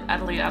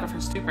Adelaide out of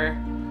her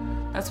stupor.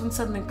 That's when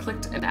something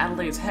clicked in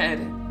Adelaide's head,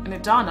 and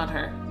it dawned on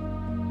her.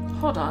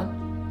 Hold on.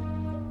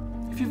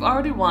 If you've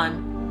already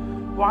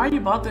won, why are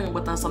you bothering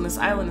with us on this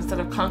island instead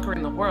of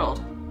conquering the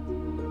world?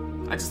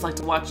 I just like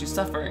to watch you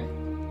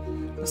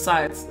suffering.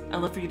 Besides,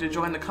 I'd love for you to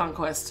join the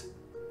conquest.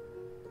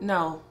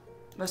 No,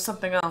 there's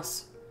something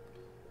else.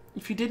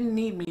 If you didn't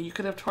need me, you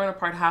could have torn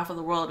apart half of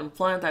the world and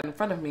flung that in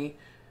front of me,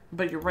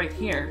 but you're right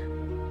here.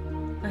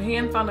 Her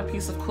hand found a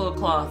piece of cool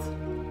cloth.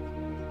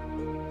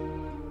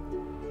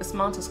 It's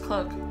Manta's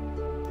cloak.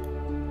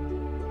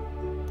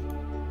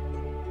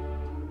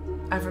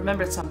 I've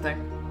remembered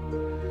something.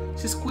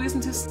 She squeezed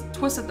and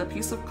twisted the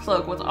piece of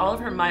cloak with all of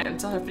her might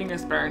until her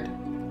fingers burned.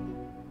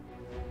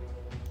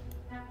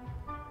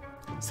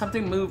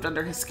 Something moved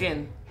under his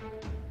skin.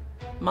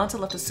 Manta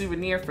left a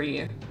souvenir for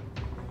you.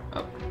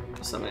 Oh,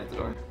 there's somebody at the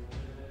door.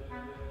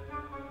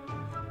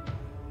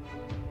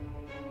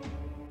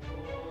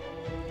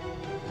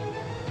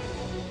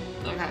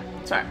 Okay,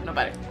 sorry,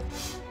 nobody.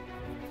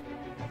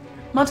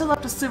 Manta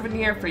left a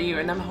souvenir for you,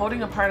 and I'm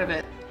holding a part of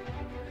it.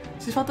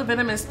 She felt the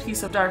venomous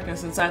piece of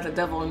darkness inside the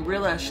devil and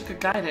realized she could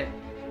guide it.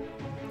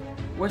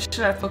 Where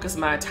should I focus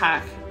my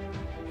attack?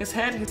 His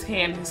head, his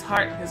hand, his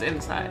heart, his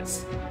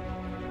insides.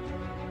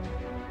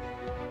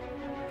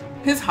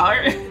 His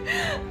heart?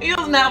 He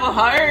doesn't have a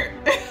heart.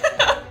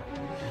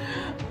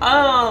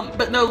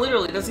 But no,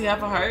 literally, does he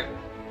have a heart?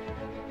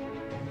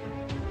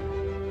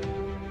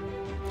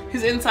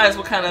 His insides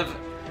will kind of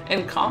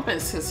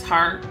encompass his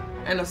heart,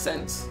 in a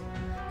sense.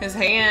 His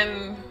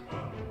hand.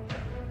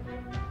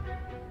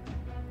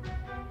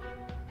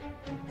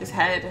 His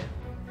head.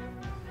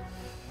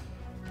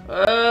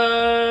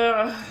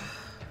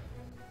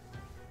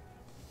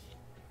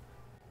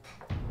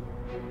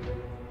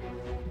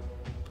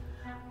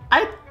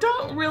 I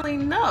don't really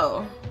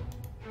know.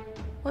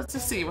 Let's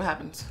just see what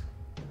happens.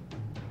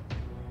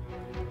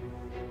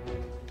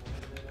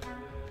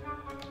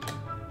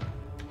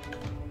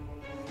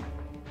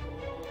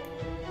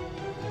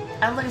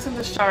 Adelaide sent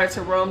the shard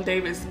to roam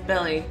David's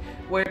belly,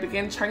 where it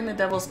began churning the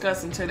devil's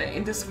guts into an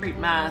indiscreet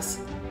mass.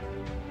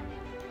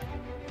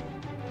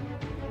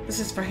 This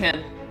is for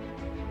him.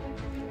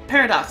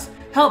 Paradox,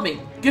 help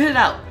me! Get it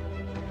out!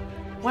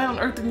 Why on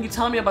earth didn't you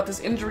tell me about this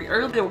injury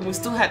earlier when we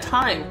still had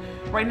time?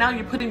 Right now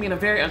you're putting me in a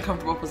very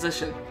uncomfortable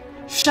position.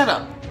 Shut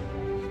up!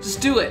 Just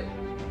do it!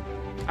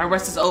 Our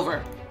rest is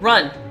over.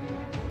 Run!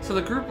 So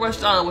the group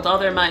rushed on with all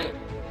their might.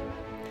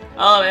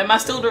 Oh, am I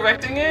still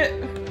directing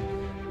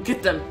it?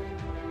 Get them!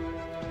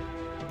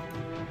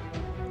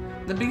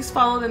 The beasts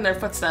followed in their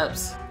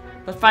footsteps,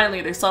 but finally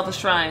they saw the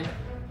shrine.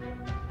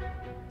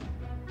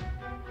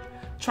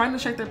 Trying to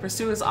shake their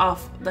pursuers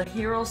off, the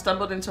hero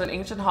stumbled into an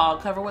ancient hall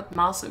covered with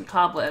moss and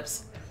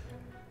cobwebs.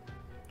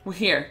 We're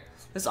here.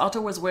 This altar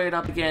was where it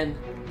all began.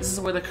 This is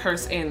where the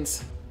curse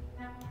ends.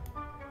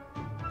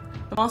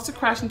 The monster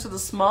crashed into the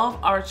small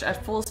arch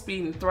at full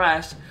speed and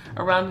thrashed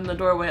around in the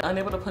doorway,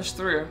 unable to push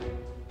through.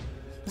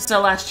 This is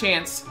our last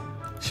chance.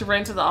 She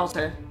ran to the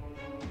altar.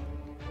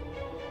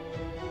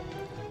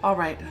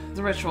 Alright,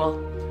 the ritual.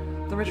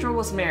 The ritual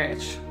was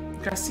marriage.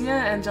 Garcia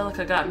and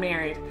Angelica got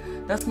married,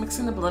 thus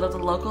mixing the blood of the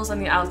locals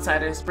and the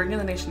outsiders, bringing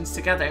the nations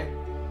together.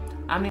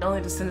 I'm the only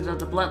descendant of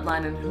the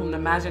bloodline in whom the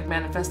magic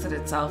manifested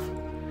itself.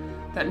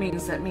 That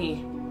means that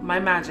me,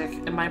 my magic,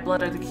 and my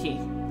blood are the key.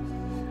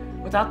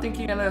 Without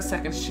thinking another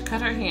second, she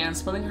cut her hand,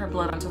 spilling her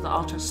blood onto the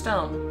altar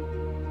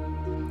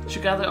stone. She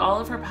gathered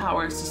all of her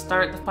powers to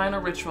start the final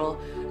ritual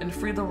and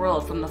free the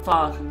world from the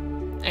fog.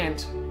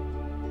 And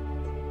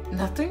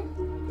nothing?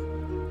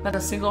 Not a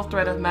single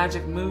thread of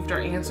magic moved or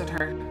answered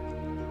her.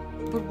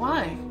 But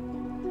why?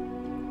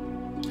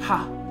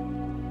 Ha!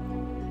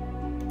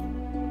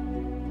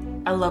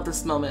 I love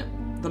this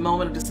moment. The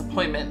moment of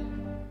disappointment.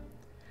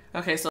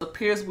 Okay, so it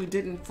appears we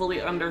didn't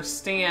fully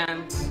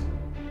understand.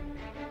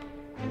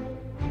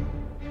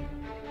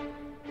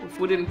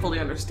 We didn't fully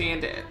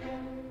understand it.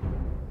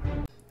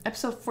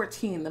 Episode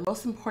 14, the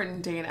most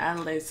important day in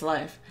Adelaide's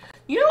life.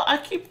 You know, I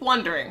keep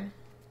wondering.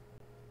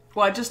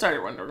 Well, I just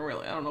started wondering,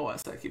 really. I don't know why I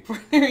said I keep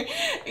wondering.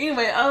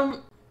 Anyway,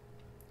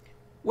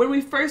 when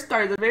we first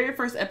started, the very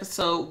first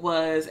episode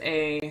was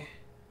a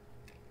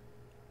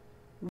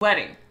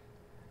wedding.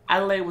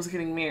 Adelaide was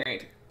getting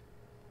married.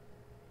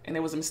 And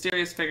there was a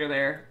mysterious figure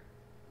there.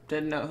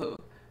 Didn't know who.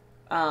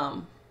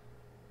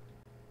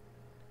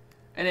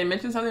 And they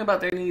mentioned something about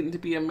there needing to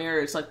be a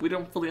marriage. Like, we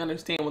don't fully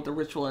understand what the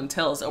ritual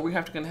entails. Are we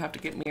gonna have to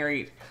get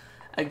married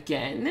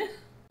again?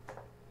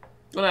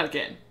 Well, not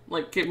again.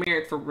 Like, get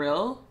married for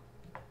real?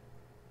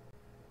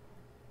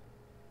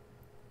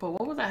 But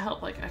what would that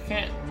help? Like, I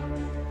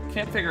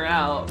can't figure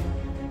out.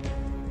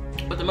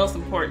 But the most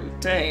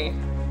important day.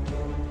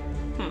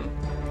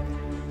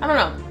 I don't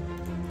know.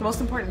 The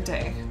most important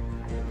day.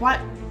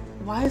 Why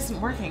isn't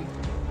it working?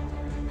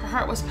 Her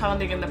heart was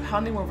pounding and the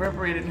pounding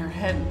reverberated in her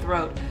head and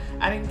throat,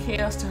 adding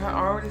chaos to her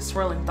already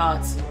swirling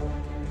thoughts.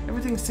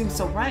 Everything seemed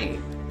so right.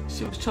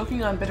 She was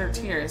choking on bitter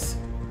tears.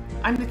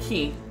 I'm the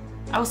key.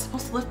 I was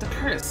supposed to lift the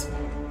curse.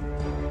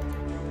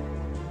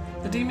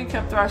 The demon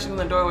kept thrashing in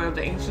the doorway of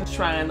the ancient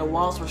shrine and the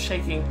walls were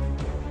shaking.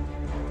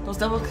 Those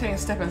devils can't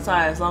step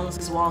inside as long as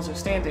his walls are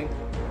standing.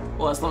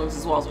 Well, as long as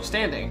his walls are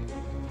standing.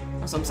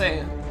 That's what I'm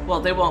saying.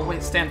 Well, they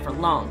won't stand for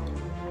long.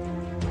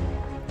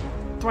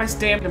 Thrice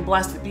damned and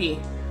blasted be.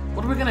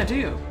 What are we gonna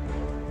do?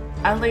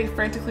 Adelaide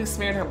frantically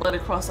smeared her blood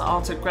across the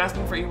altar,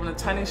 grasping for even a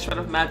tiny shred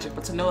of magic,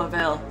 but to no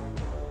avail.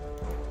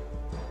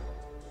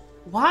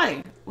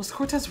 Why? Was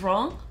Cortez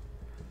wrong?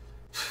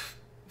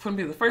 Wouldn't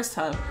be the first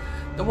time.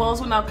 The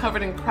walls were now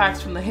covered in cracks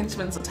from the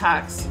henchman's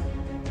attacks.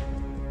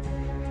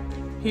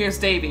 Here's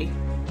Davy.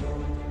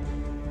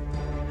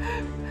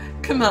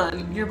 Come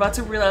on, you're about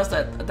to realize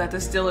that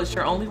this deal is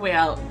your only way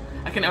out.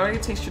 I can already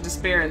taste your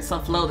despair and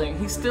self-loathing.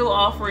 He's still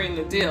offering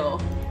the deal.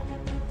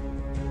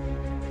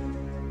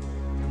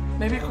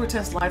 Maybe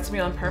Cortez lied to me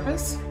on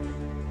purpose?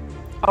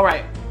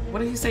 Alright, what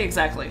did he say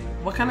exactly?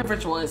 What kind of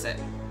ritual is it?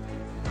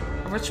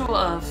 A ritual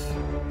of...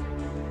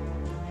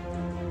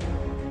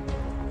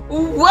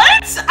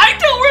 What? I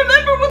don't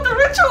remember what the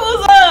ritual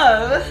is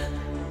of!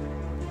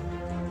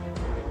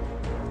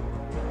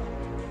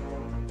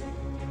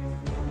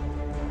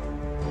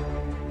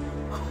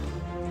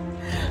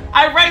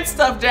 I write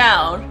stuff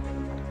down.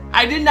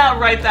 I did not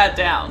write that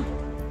down.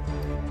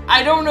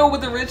 I don't know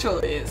what the ritual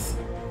is.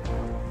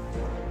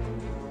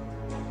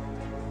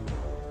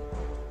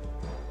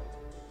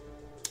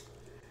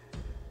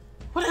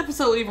 What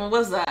episode even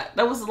was that?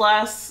 That was the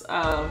last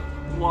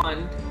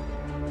one.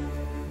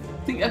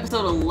 I think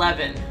episode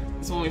 11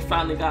 is when we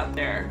finally got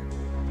there.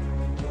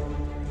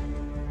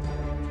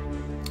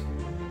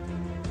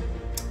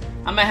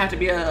 I might have to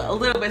be a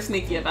little bit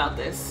sneaky about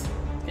this.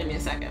 Give me a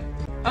second.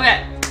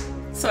 Okay,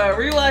 so I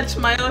rewatched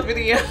my own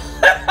video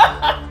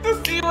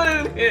to see what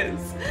it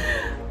is.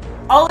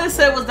 All it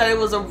said was that it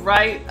was a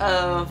rite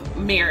of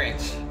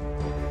marriage.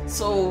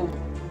 So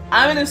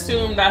I'm gonna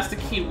assume that's the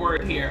key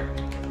word here.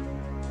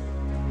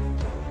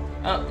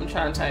 Oh, I'm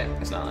trying to type.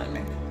 It's not letting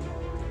me.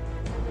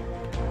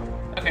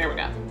 Okay, here we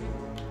go.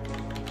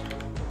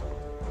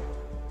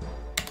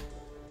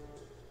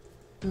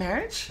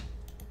 Marriage?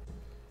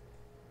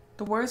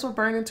 The words were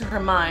burned into her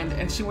mind,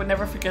 and she would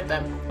never forget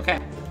them. Okay, I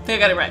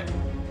think I got it right.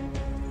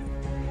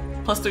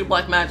 +3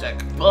 black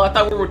magic. Well, I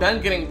thought we were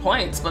done getting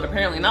points, but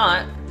apparently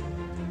not.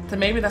 Then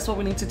maybe that's what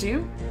we need to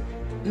do?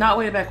 Not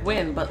way back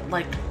when, but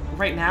like,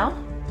 right now?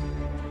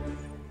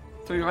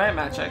 3 riot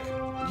magic.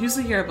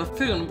 Usually you're a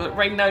buffoon, but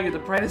right now you're the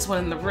brightest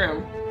one in the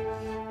room.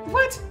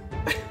 What?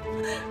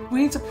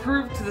 We need to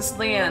prove to this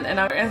land and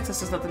our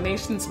ancestors that the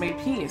nations made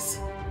peace.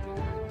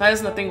 That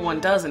isn't the thing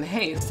one does in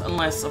haste,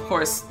 unless, of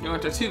course, you're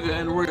too good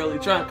and royally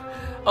drunk.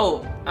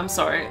 Oh, I'm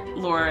sorry,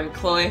 Laura and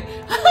Chloe.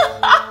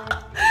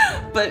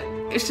 But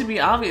it should be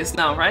obvious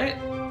now, right?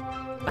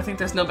 I think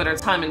there's no better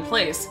time and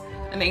place.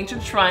 An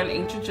ancient shrine,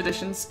 ancient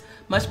traditions,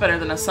 much better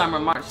than a summer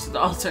march to the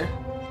altar.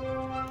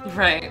 You're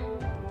right.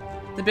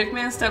 The big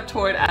man stepped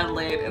toward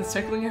Adelaide,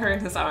 encircling her in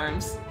his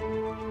arms.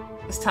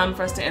 It's time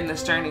for us to end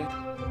this journey.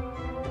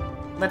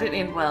 Let it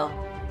end well.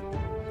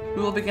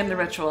 We will begin the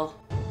ritual.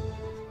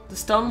 The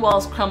stone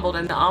walls crumbled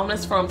and the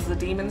ominous forms of the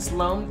demons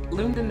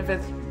loomed in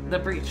the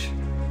breach.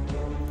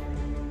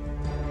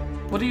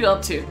 What are you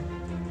up to?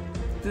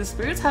 Do the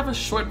spirits have a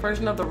short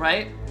version of the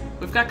rite?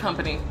 We've got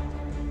company.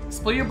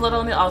 Spill your blood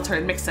on the altar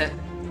and mix it.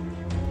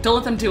 Don't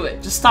let them do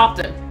it. Just stop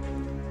them.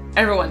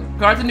 Everyone,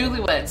 guard the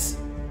newlyweds.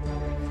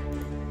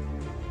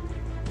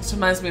 This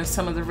reminds me of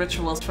some of the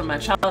rituals from my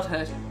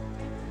childhood.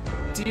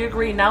 Do you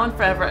agree now and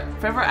forever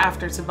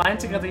after to bind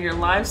together your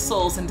lives,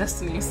 souls, and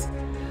destinies?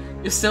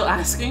 You're still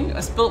asking? I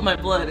spilled my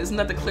blood. Isn't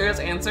that the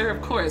clearest answer?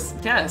 Of course,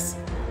 yes.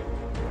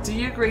 Do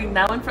you agree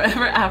now and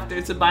forever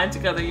after to bind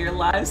together your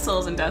lives,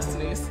 souls, and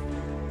destinies?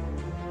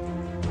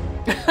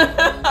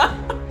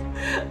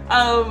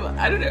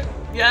 I don't know.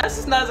 Yes,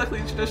 it's not exactly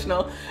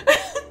traditional.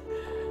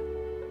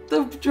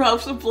 The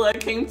drops of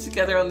blood came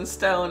together on the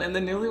stone, and the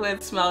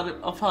newlyweds smiled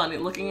upon it,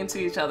 looking into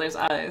each other's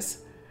eyes.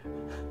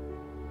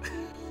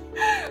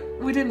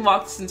 We didn't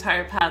walk this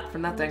entire path for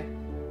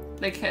nothing.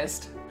 They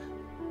kissed.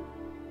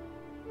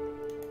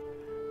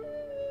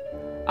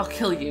 I'll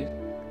kill you.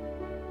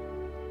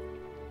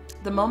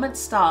 The moment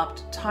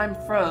stopped, time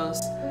froze.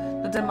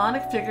 The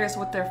demonic figures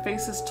with their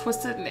faces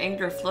twisted in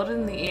anger floated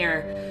in the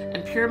air,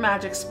 and pure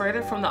magic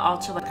spurted from the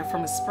altar like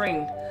from a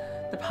spring.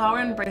 The power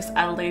embraced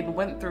Adelaide and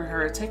went through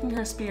her, taking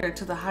her spirit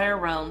to the higher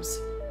realms.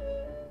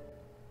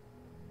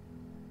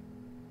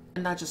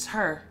 And not just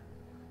her.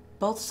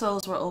 Both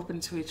souls were open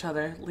to each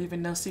other,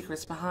 leaving no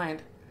secrets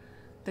behind.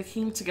 They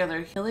came together,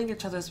 healing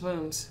each other's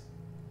wounds.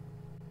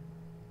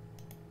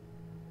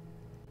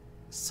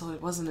 So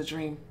it wasn't a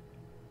dream.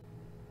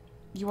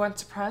 You weren't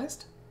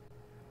surprised?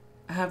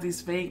 I have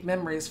these vague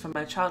memories from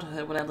my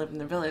childhood when I lived in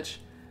the village.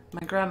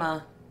 My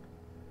grandma,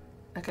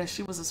 I guess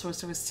she was a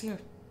sorceress too.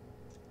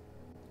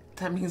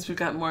 That means we've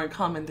got more in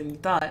common than you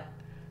thought.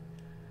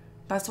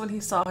 That's when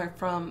he saw her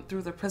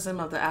through the prism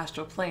of the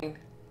astral plane.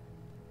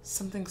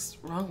 Something's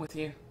wrong with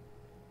you.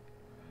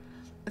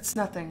 It's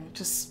nothing,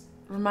 just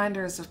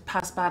reminders of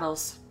past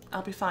battles.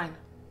 I'll be fine.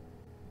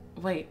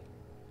 Wait,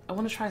 I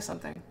want to try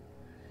something.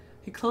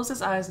 He closed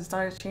his eyes and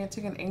started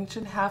chanting an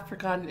ancient,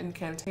 half-forgotten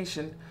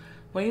incantation.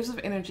 Waves of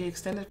energy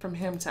extended from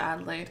him to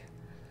Adelaide.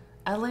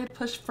 Adelaide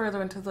pushed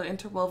further into the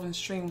interwoven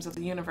streams of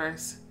the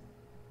universe.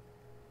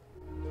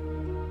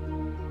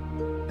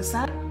 Is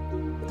that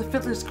the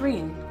Fiddler's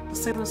Green, the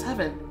Sailor's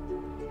Heaven?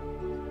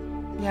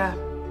 Yeah,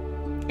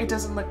 it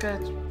doesn't look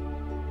good.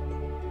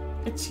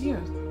 It's you.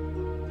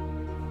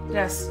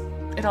 Yes,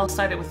 it all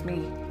started with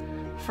me.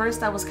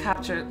 First I was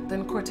captured,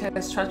 then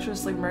Cortez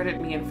treacherously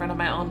murdered me in front of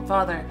my own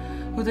father,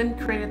 who then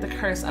created the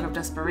curse out of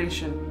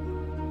desperation.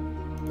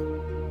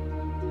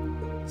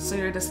 So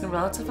you're a distant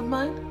relative of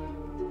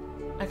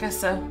mine? I guess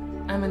so.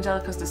 I'm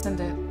Angelica's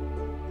descendant.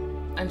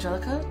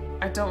 Angelica?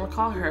 I don't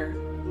recall her.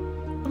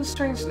 What a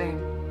strange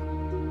name.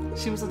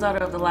 She was the daughter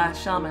of the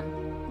last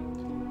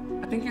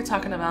shaman. I think you're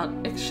talking about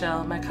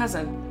Ixchel, my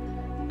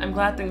cousin. I'm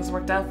glad things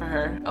worked out for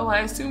her. Oh, I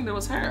assumed it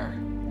was her.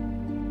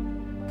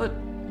 But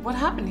what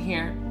happened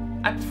here?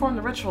 I performed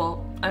the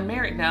ritual. I'm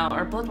married now.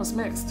 Our blood was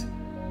mixed.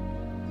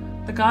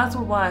 The gods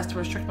were wise to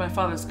restrict my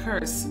father's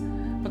curse,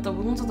 but the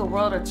wounds of the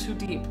world are too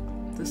deep.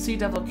 The sea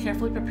devil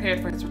carefully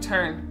prepared for his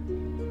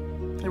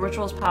return. The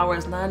ritual's power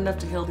is not enough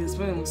to heal these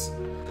wounds.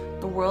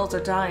 The worlds are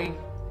dying.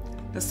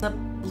 The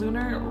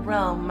sublunar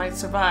realm might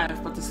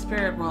survive, but the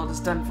spirit world is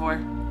done for.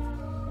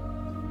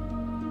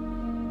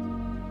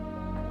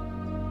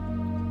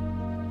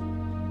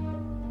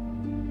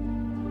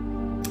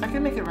 I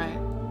can make it right.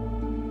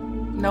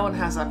 No one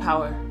has that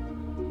power,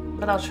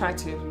 but I'll try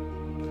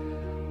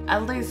to.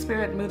 Adelaide's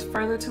spirit moved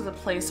further to the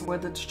place where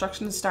the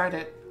destruction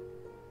started.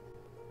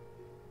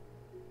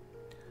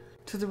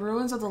 To the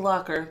ruins of the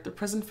locker, the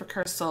prison for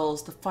cursed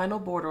souls, the final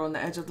border on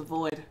the edge of the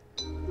void.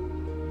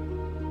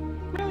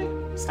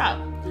 Really?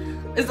 Stop.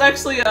 It's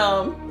actually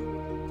a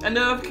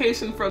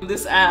notification from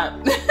this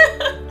app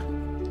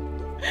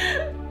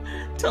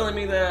telling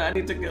me that I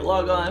need to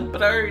log on,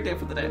 but I already did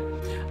for the day.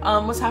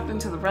 What's happening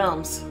to the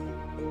realms?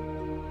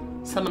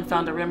 Someone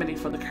found a remedy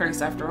for the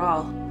curse after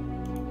all.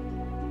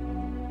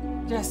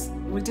 Yes,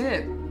 we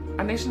did.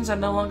 Our nations are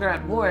no longer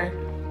at war.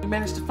 We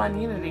managed to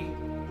find unity.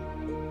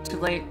 Too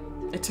late.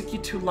 It took you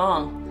too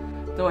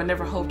long, though I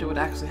never hoped it would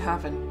actually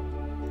happen.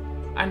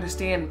 I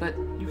understand, but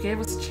you gave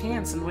us a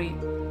chance and we...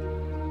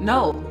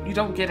 No, you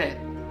don't get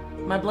it.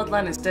 My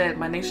bloodline is dead,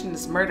 my nation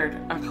is murdered,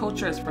 our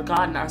culture is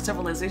forgotten, our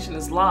civilization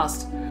is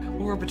lost.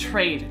 We were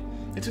betrayed.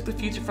 They took the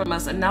future from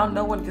us and now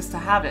no one gets to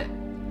have it.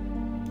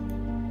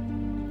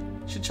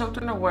 She choked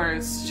on her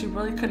words. She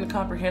really couldn't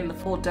comprehend the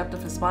full depth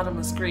of his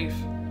bottomless grief.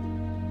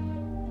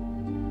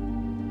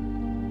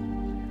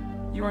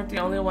 You weren't the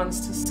only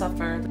ones to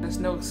suffer. There's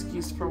no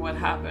excuse for what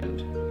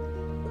happened.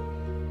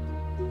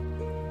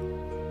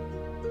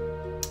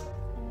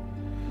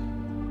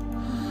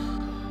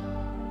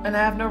 And I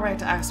have no right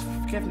to ask for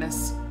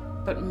forgiveness,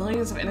 but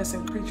millions of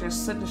innocent creatures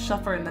sit and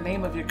suffer in the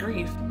name of your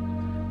grief.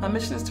 My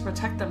mission is to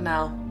protect them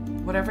now,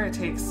 whatever it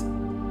takes.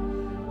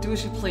 Do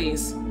as you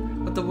please,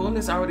 but the wound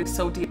is already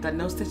so deep that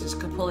no stitches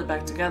can pull it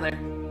back together.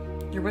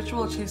 Your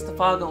ritual chased the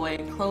fog away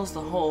and closed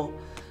the hole,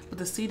 but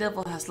the sea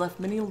devil has left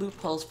many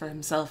loopholes for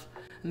himself,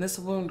 and this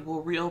wound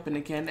will reopen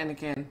again and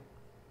again.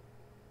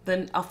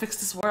 Then I'll fix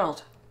this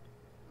world.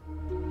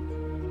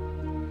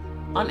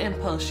 On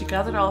impulse, she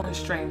gathered all her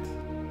strength.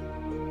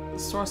 The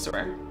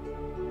sorcerer.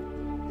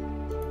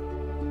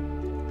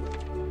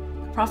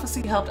 The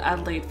prophecy helped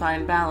Adelaide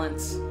find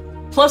balance.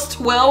 Plus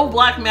 12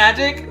 black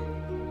magic?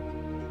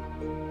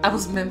 I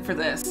was meant for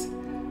this.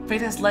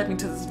 Fate has led me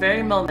to this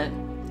very moment.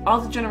 All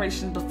the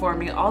generations before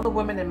me, all the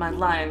women in my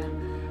line,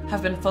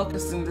 have been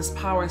focusing this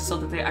power so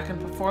that I can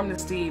perform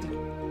this deed.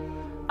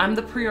 I'm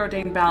the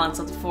preordained balance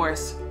of the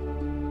Force.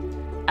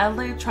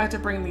 Adelaide tried to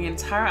bring the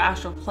entire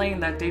astral plane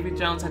that Davy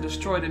Jones had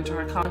destroyed into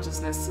her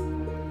consciousness.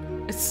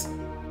 It's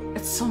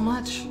so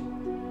much.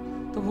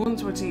 The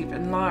wounds were deep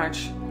and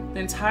large. The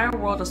entire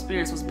world of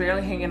spirits was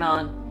barely hanging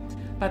on.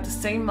 But at the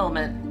same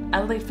moment,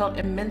 Adelaide felt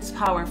immense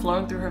power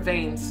flowing through her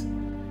veins.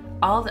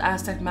 All the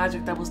Aztec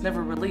magic that was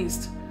never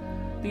released.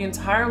 The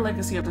entire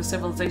legacy of their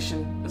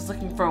civilization is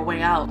looking for a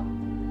way out.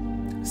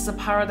 This is a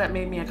power that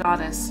made me a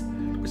goddess,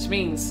 which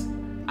means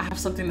I have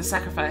something to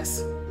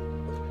sacrifice.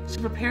 She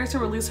prepared to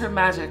release her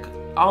magic,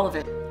 all of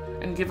it,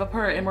 and give up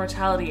her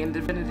immortality and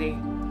divinity.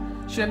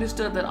 She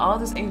understood that all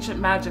this ancient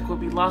magic would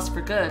be lost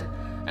for good,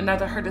 and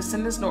neither her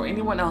descendants nor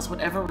anyone else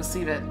would ever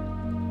receive it.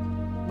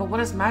 But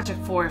what is magic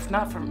for if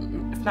not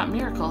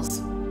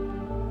miracles?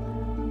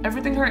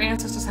 Everything her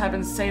ancestors had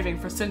been saving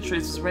for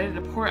centuries was ready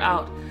to pour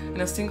out in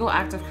a single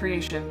act of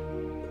creation.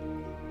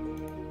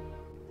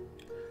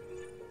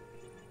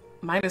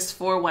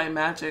 -4 white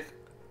magic.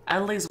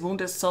 Adelaide's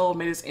wounded soul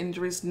made his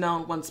injuries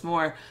known once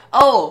more.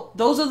 Oh,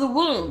 those are the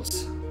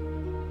wounds!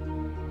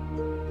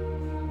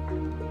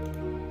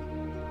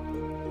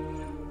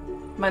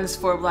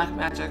 -4 black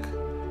magic.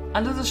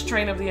 Under the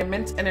strain of the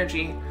immense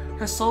energy,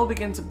 her soul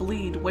began to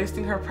bleed,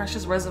 wasting her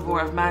precious reservoir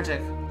of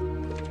magic.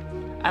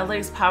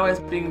 Adelaide's power is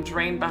being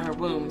drained by her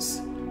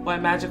wounds.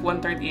 White magic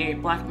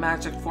 138, black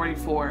magic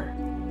 44.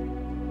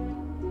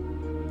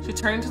 She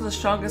turned to the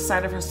strongest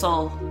side of her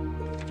soul,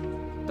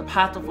 the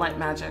path of light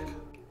magic.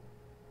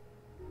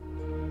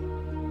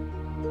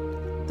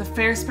 The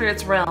fair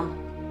spirit's realm.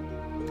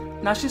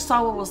 Now she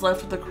saw what was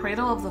left of the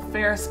cradle of the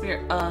fair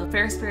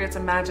spirits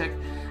and magic,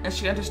 and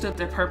she understood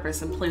their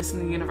purpose and place in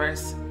the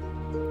universe.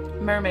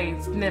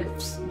 Mermaids,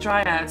 nymphs,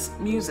 dryads,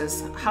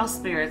 muses, house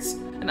spirits,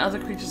 and other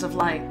creatures of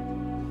light.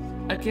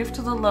 A gift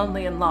to the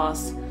lonely and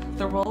lost,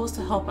 their role is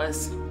to help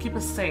us, keep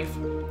us safe,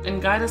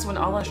 and guide us when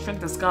all our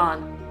strength is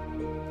gone.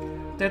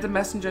 They're the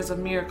messengers of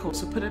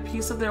miracles who put a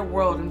piece of their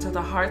world into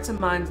the hearts and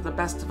minds of the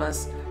best of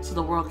us, so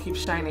the world keeps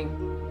shining.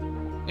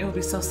 It would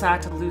be so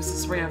sad to lose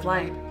this ray of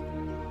light.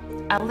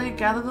 Adelaide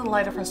gathered the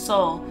light of her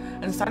soul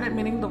and started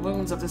mending the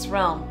wounds of this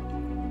realm.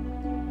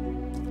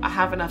 I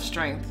have enough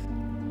strength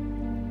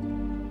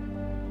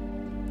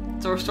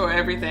to restore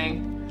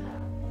everything.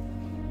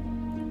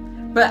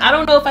 But I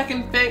don't know if I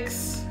can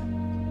fix...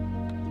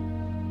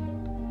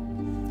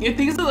 If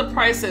these are the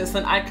prices,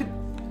 then I could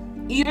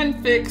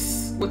even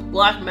fix with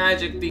black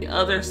magic the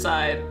other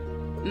side.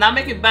 Not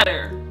make it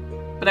better,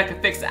 but I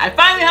could fix it. I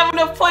finally have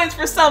enough points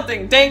for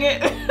something, dang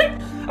it!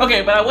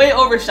 Okay, but I way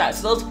overshot,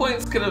 so those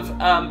points could have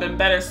been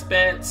better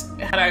spent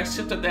had I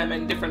shifted them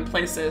in different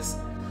places.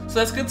 So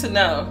that's good to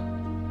know.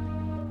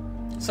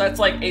 So that's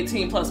like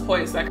 18 plus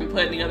points that I can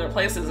put in the other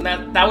places, and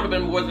that would have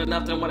been more than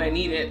enough than what I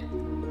needed.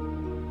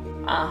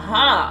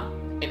 Aha!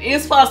 It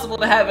is possible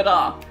to have it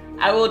all.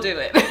 I will do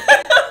it.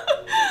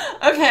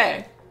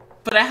 Okay,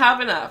 but I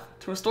have enough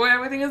to restore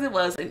everything as it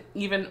was and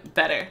even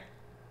better.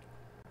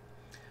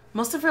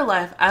 Most of her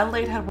life,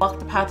 Adelaide had walked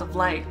the path of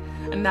light,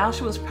 and now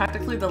she was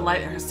practically the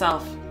light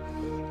herself.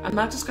 I'm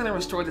not just going to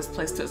restore this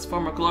place to its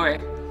former glory.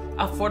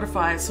 I'll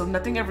fortify it so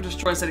nothing ever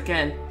destroys it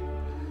again.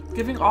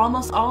 Giving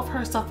almost all of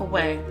herself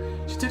away,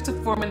 she took to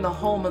forming the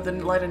home of the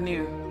light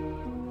anew.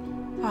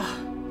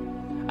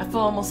 I feel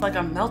almost like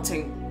I'm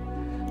melting,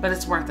 but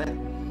it's worth it.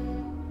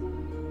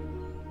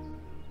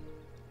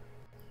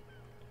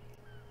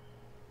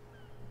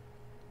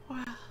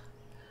 Wow.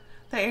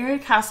 The airy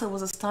castle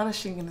was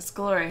astonishing in its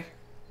glory.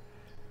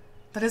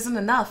 That isn't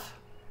enough.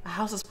 A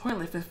house is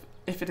pointless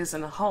if it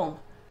isn't a home.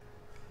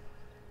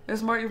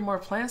 There's even more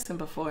plants than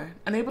before.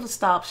 Unable to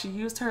stop, she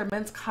used her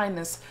immense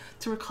kindness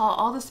to recall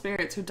all the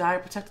spirits who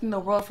died protecting the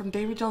world from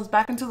Davy Jones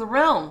back into the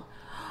realm.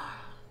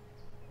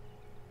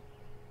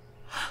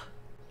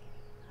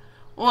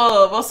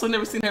 Whoa, I've also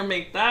never seen her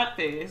make that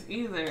face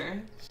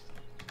either.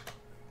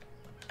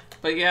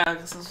 But yeah, I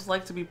guess this was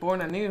like to be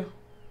born anew.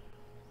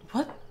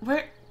 What?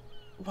 Where?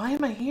 Why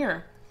am I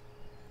here?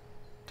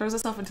 Throws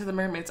herself into the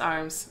mermaid's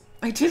arms.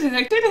 I did it!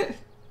 I did it!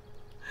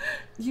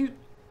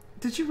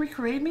 Did you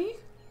recreate me?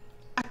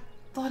 I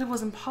thought it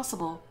was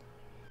impossible.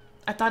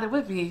 I thought it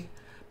would be,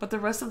 but the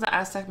rest of the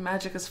Aztec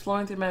magic is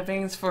flowing through my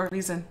veins for a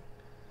reason.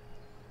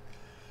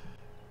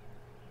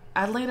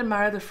 Adelaide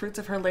admired the fruits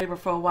of her labor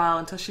for a while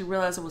until she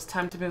realized it was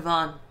time to move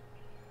on.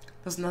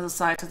 There's another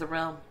side to the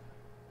realm.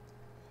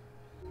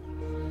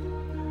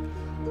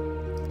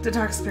 The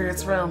Dark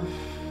Spirit's realm.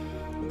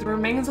 The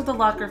remains of the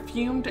locker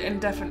fumed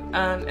and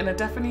a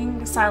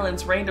deafening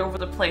silence reigned over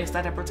the place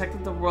that had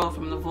protected the world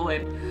from the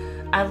void.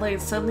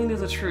 Adelaide suddenly knew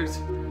the truth.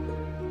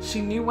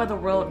 She knew why the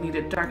world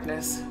needed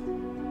darkness.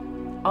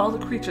 All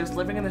the creatures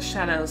living in the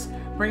shadows,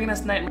 bringing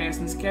us nightmares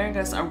and scaring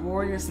us are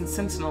warriors and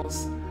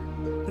sentinels.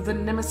 They're the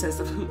nemesis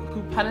of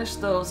who punish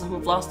those who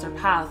have lost their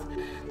path.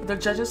 They're the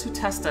judges who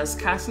test us,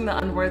 casting the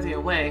unworthy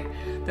away.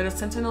 They're the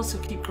sentinels who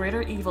keep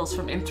greater evils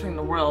from entering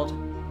the world.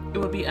 It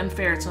would be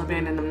unfair to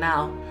abandon them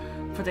now,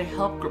 for they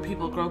help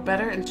people grow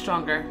better and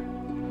stronger.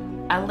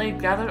 Adelaide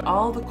gathered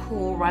all the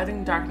cool,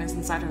 writhing darkness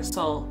inside her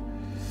soul.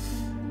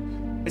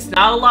 It's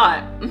not a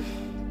lot,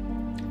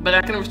 but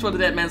I can restore the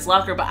dead man's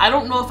locker, but I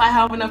don't know if I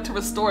have enough to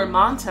restore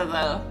Manta,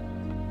 though.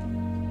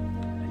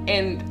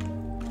 And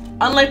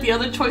unlike the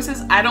other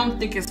choices, I don't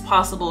think it's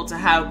possible to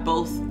have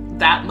both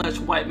that much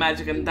white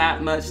magic and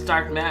that much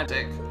dark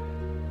magic.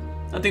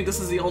 I think this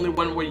is the only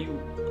one where you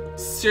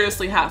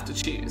seriously have to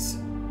choose.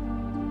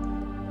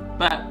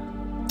 But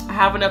I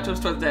have enough to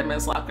restore the dead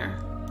man's locker.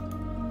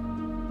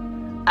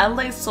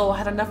 Adelaide's soul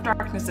had enough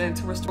darkness in it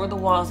to restore the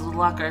walls of the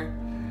locker.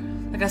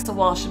 I guess the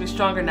walls should be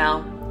stronger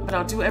now, but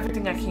I'll do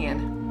everything I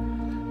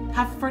can.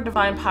 Half of her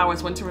divine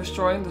powers went to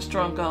restoring the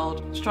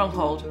stronghold.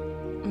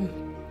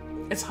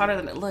 It's harder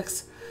than it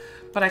looks,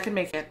 but I can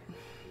make it.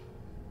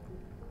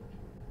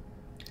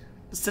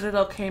 The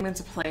citadel came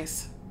into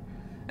place,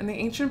 and the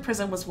ancient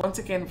prison was once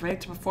again ready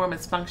to perform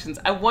its functions.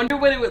 I wonder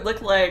what it would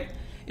look like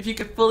if you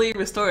could fully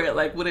restore it.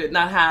 Like, would it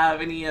not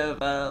have any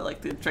of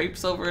like the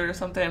drapes over it or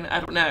something? I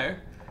don't know.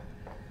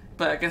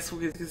 But I guess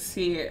we can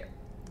see it.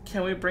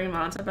 Can we bring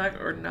Manta back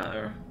or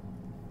no?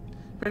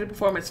 Ready to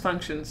perform its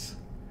functions.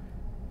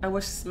 I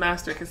wish this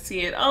master could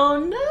see it. Oh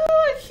no,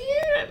 I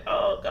can't.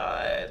 Oh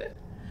god.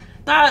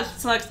 That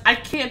sucks. I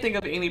can't think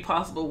of any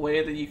possible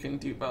way that you can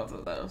do both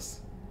of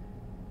those.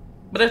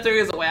 But if there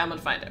is a way, I'm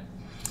gonna find it.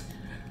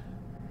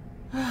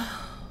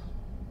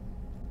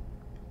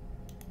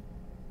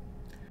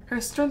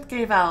 Her strength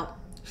gave out.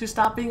 She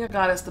stopped being a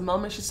goddess the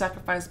moment she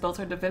sacrificed both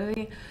her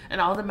divinity and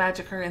all the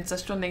magic her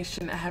ancestral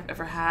nation have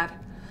ever had.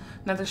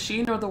 Neither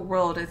she nor the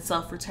world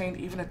itself retained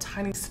even a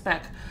tiny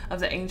speck of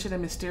the ancient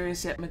and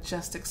mysterious yet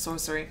majestic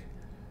sorcery.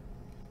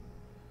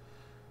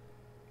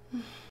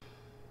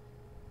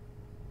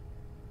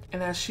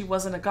 And as she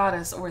wasn't a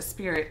goddess or a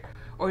spirit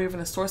or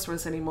even a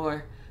sorceress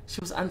anymore, she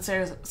was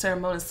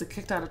unceremoniously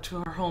kicked out of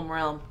her home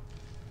realm,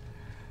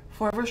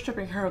 forever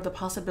stripping her of the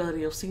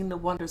possibility of seeing the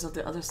wonders of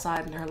the other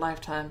side in her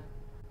lifetime.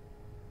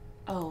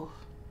 Oh.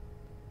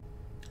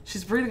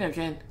 She's breathing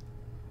again.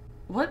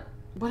 What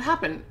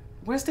happened?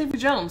 Where's Davy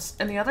Jones?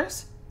 And the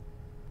others?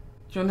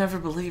 You'll never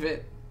believe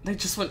it. They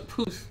just went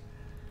poof.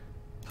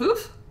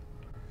 Poof?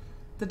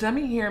 The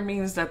dummy here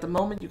means that the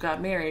moment you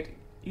got married,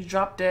 you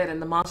dropped dead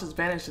and the monsters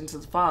vanished into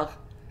the fog.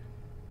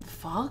 The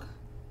fog?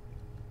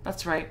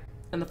 That's right.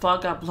 And the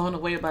fog got blown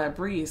away by a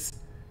breeze.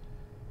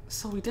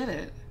 So we did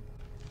it.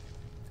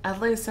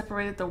 Adelaide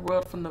separated the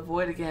world from the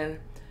void again,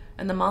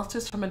 and the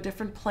monsters from a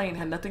different plane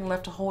had nothing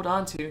left to hold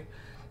on to.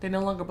 They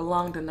no longer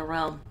belonged in the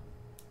realm.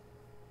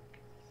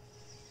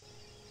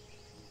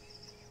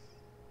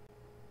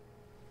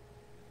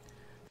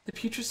 The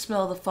putrid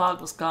smell of the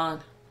fog was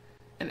gone,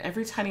 and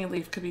every tiny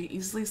leaf could be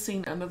easily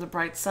seen under the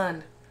bright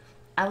sun.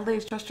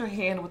 Adelaide stretched her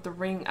hand with the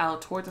ring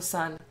out toward the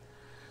sun.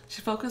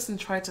 She focused and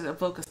tried to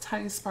evoke a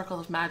tiny sparkle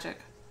of magic.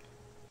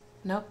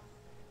 Nope,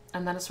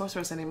 I'm not a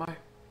sorceress anymore.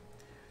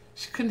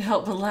 She couldn't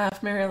help but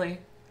laugh merrily.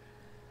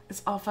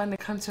 It's all finally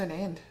come to an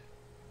end.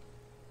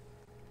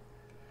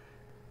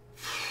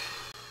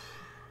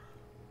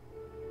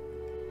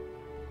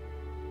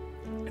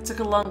 It took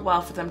a long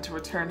while for them to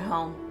return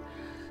home.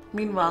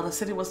 Meanwhile, the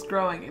city was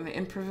growing and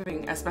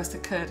improving as best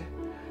it could.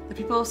 The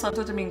people of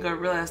Santo Domingo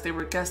realized they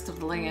were guests of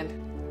the land.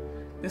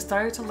 They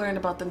started to learn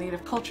about the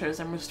native cultures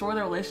and restore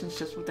their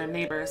relationships with their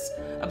neighbors,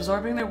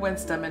 absorbing their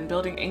wisdom and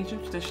building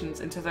ancient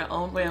traditions into their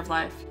own way of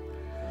life.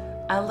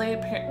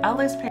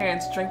 Adelaide's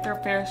parents drank their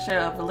fair share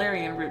of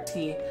valerian root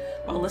tea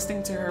while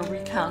listening to her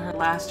recount her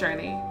last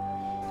journey.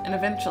 And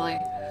eventually,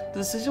 the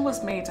decision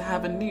was made to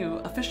have a new,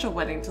 official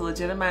wedding to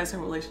legitimize her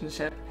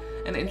relationship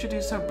and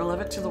introduce her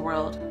beloved to the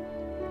world.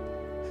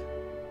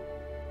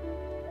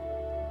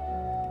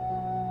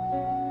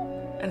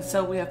 And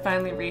so we have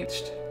finally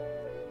reached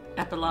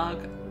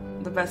epilogue,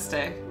 the best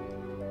day.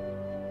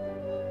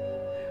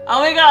 Oh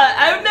my god,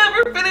 I've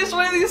never finished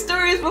one of these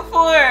stories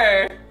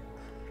before!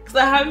 Because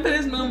I haven't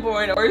finished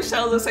Moonborn or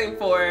Shell of the Saint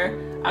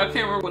 4. I can't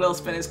remember what else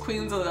finished.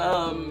 Queen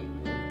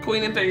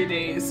in 30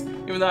 Days,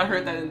 even though I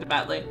heard that ended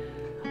badly.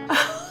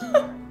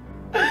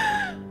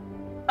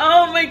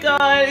 Oh my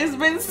god, it's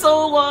been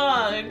so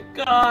long!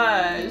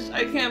 Gosh,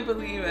 I can't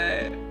believe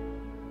it.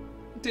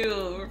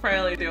 Dude, we're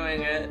finally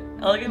doing it.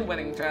 Elegant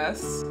wedding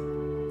dress.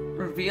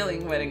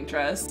 Revealing wedding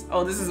dress.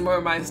 Oh, this is more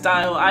my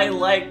style. I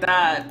like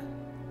that.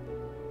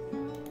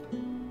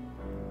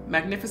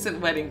 Magnificent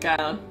wedding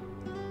gown.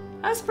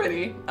 That's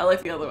pretty. I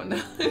like the other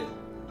one.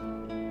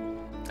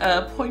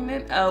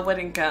 Poignant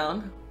wedding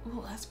gown.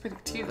 Oh, that's pretty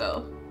too,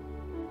 though.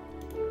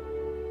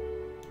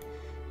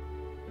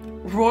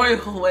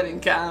 Royal wedding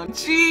gown.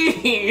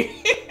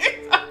 Gee!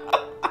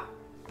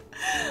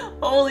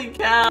 Holy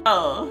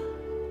cow.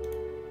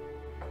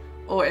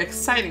 Or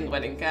exciting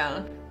wedding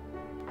gown.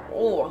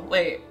 Oh,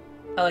 wait.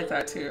 I like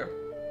that too.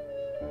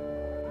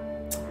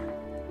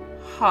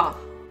 Huh.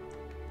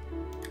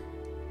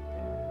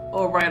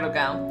 Or bridal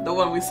gown. The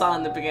one we saw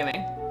in the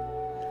beginning.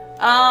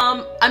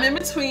 I'm in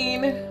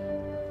between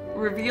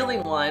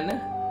revealing one.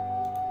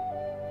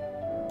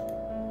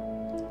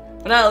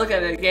 But now I look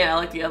at it again, I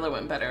like the other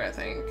one better, I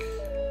think.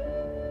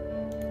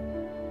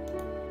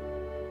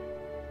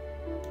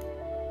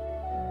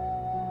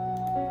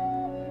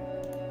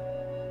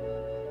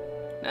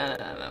 No.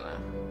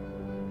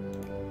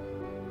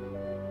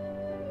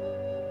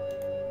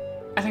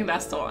 I think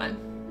that's the one.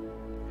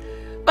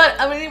 But,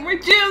 I mean, we're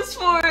gems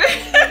for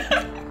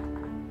it!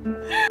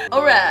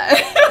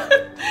 Alright.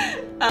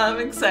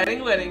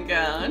 Exciting wedding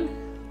gown.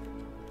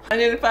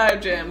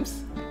 105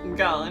 gems.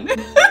 Gone.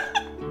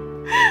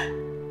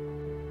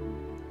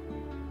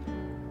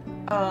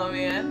 Oh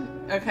man.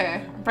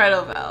 Okay,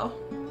 bridal veil.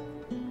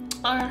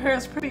 Oh, her hair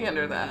is pretty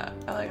under that.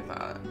 I like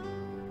that.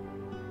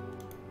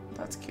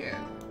 That's cute.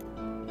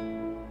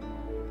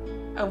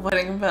 A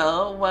wedding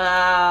veil.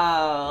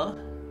 Wow.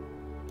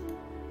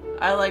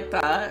 I like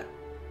that.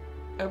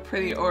 A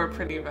pretty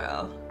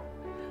veil.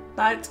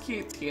 That's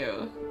cute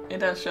too. It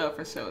does show up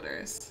her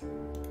shoulders.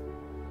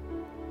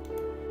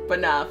 But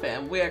nah,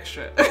 fam, we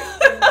extra.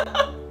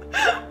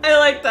 I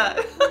like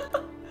that.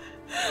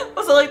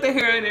 Also like the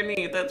hair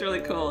underneath. That's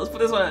really cool. Let's put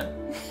this one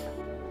on.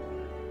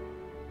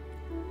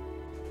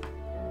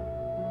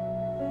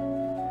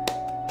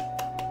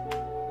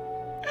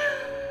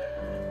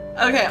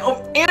 Okay,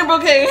 oh, and a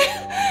bouquet.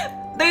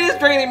 They just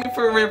draining me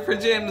for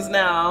gems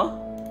now.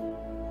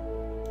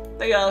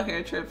 They all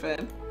here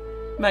tripping.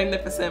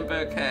 Magnificent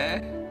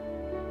bouquet.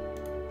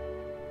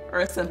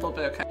 Or a simple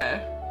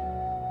bouquet.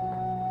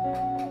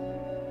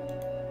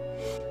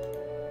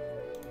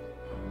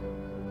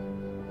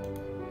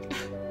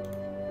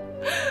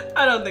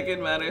 I don't think it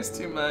matters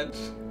too much.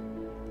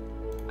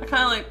 I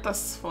kind of like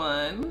this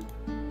one.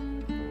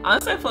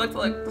 Honestly, I feel like I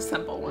like the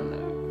simple one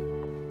though.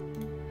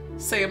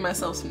 Save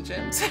myself some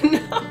gems. No,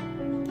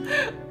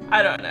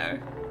 I don't know.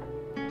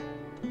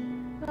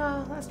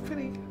 Oh, that's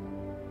pretty.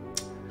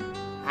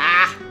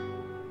 Ah,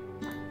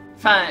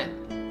 fine.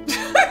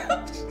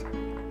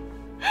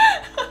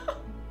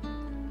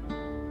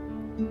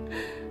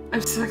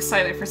 I'm so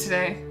excited for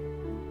today.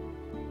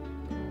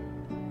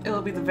 It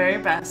will be the very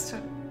best.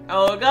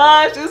 Oh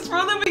gosh, it's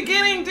from the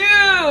beginning,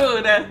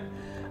 dude!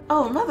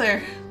 Oh,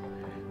 mother.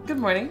 Good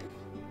morning.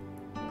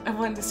 I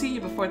wanted to see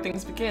you before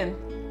things begin.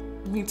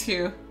 Me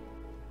too.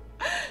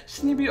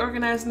 Shouldn't you be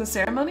organizing the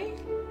ceremony?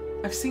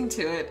 I've seen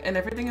to it, and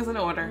everything is in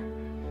order.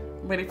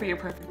 Ready for your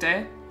perfect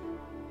day?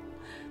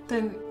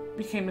 Then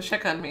you came to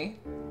check on me.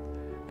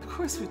 Of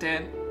course we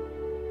did.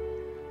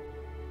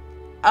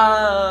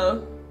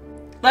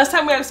 Last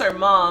time we asked our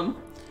mom,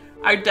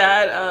 our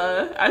dad,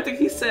 I think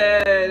he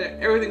said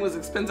everything was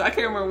expensive. I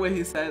can't remember what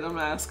he said. I'm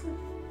gonna ask him.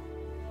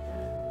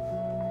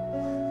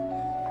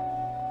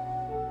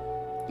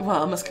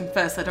 Well, I must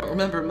confess I don't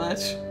remember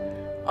much.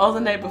 All the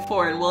night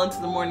before and well into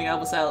the morning I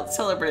was out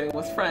celebrating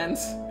with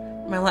friends.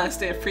 My last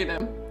day of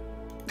freedom.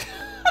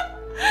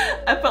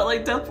 I felt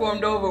like death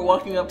warmed over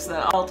walking up to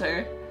that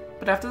altar.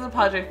 But after the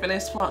padre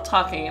finished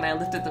talking and I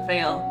lifted the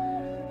veil,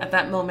 at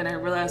that moment I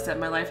realized that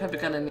my life had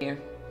begun anew.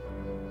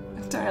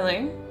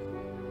 Darling.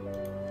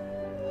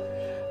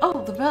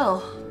 Oh, the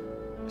bell.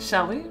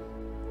 Shall we?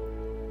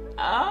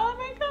 Oh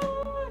my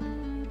god.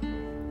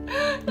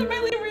 And my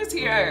Libra's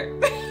here.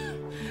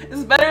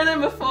 It's better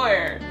than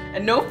before.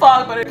 And no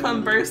fog better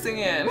come bursting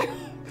in.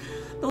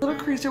 The little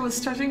creature was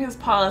stretching his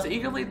paws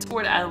eagerly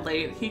toward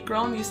Adelaide. He'd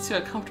grown used to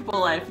a comfortable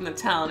life in the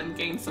town and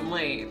gained some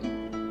weight.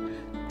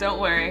 Don't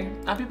worry,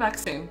 I'll be back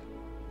soon.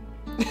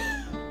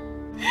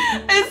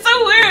 It's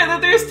so weird that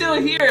they're still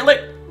here.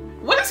 Like,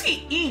 what does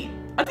he eat?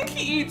 I think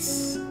he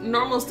eats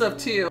normal stuff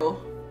too.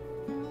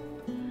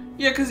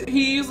 Yeah, because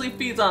he usually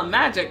feeds on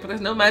magic, but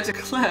there's no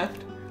magic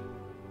left.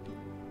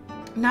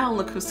 Now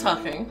look who's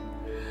talking.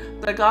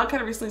 The dog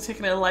had recently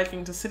taken a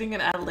liking to sitting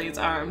in Adelaide's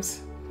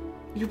arms.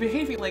 You're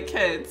behaving like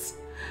kids.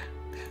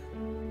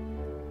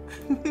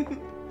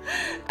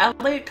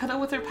 Adelaide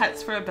cuddled with her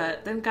pets for a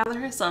bit, then gathered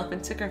herself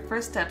and took her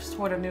first steps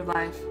toward a new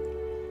life.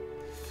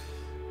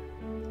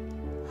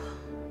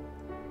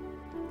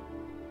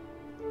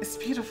 It's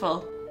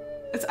beautiful.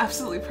 It's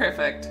absolutely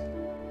perfect.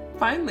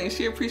 Finally,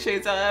 she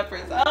appreciates our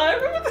efforts. Oh, I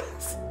remember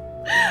this.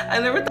 I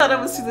never thought I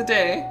would see the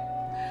day.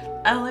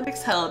 Adelaide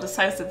exhaled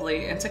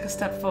decisively and took a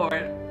step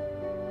forward.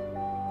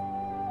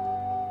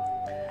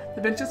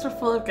 The benches were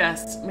full of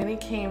guests. Many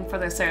came for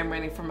their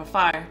ceremony from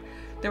afar.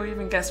 There were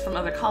even guests from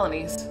other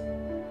colonies.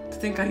 To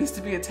think I used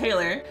to be a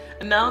tailor,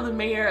 and now I'm the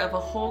mayor of a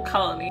whole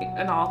colony,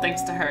 and all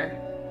thanks to her.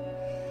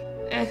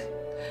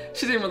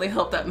 She didn't really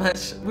help that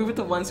much. We were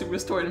the ones who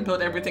restored and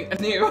built everything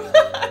anew.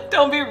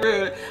 Don't be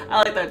rude.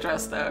 I like that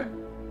dress though.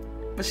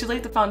 But she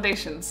laid the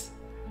foundations.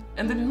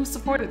 And then who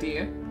supported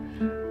you?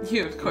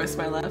 You, of course,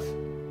 my love.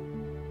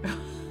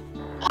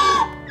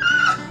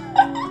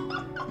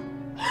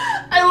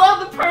 I love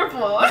the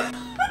purple.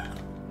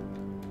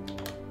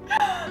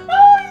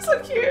 Oh, he's so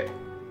cute.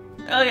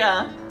 Oh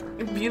yeah.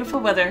 Beautiful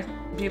weather.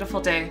 Beautiful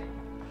day.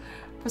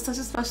 For such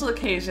a special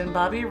occasion,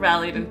 Bobby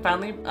rallied and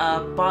finally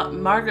bought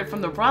Margaret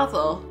from the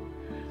brothel.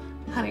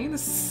 Honey,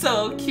 this is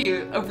so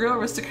cute. A real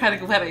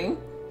aristocratic wedding.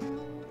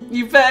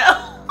 You bet.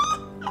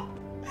 Look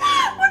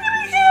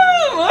at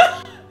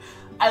him.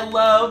 I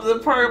love the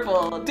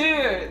purple.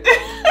 Dude.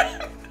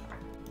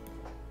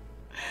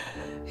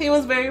 He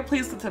was very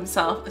pleased with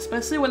himself,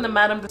 especially when the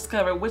madam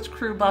discovered which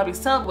crew Bobby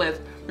sailed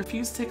with,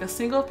 refused to take a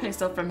single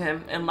peso from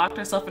him, and locked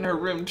herself in her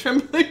room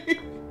trembling.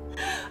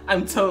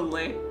 I'm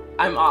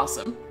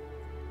awesome.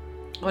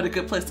 What a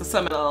good place to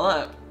sum it all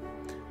up.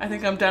 I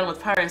think I'm done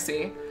with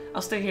piracy.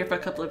 I'll stay here for a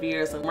couple of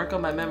years and work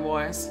on my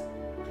memoirs.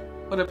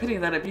 What a pity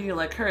that a beauty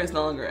like her is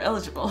no longer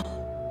eligible.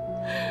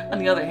 On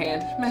the other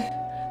hand, meh,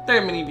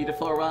 there are many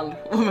beautiful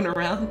women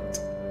around.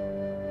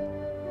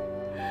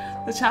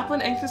 The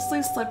chaplain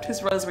anxiously slipped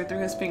his rosary through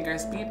his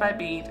fingers, bead by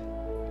bead.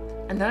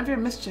 And none of your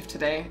mischief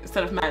today,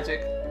 instead of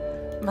magic.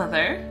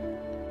 Mother?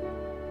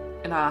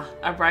 And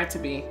our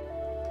bride-to-be.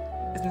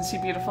 Isn't she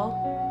beautiful?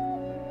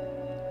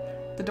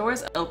 The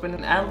doors opened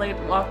and Adelaide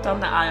walked down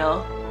the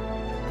aisle,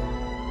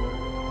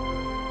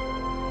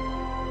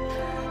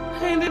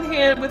 hand in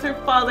hand with her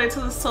father to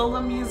the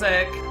solemn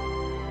music.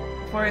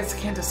 Words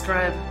can't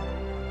describe.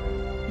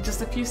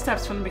 Just a few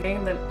steps from the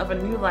beginning of a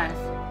new life.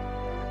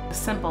 A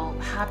simple,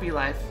 happy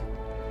life.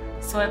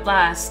 So at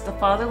last, the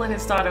father let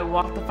his daughter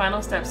walk the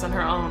final steps on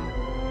her own.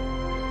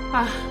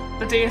 Ah,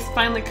 the day has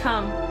finally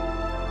come.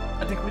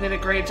 I think we did a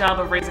great job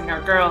of raising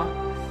our girl.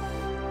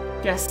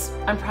 Yes,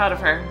 I'm proud of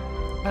her,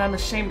 but I'm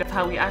ashamed of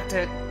how we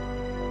acted.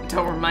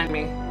 Don't remind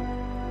me.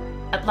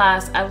 At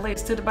last, Adelaide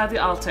stood by the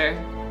altar.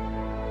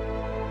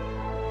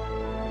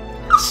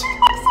 She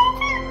looks so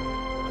cute!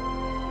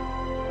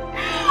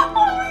 Oh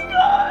my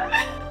god!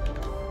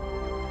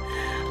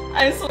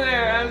 I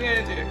swear, I'm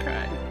gonna do a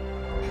cry.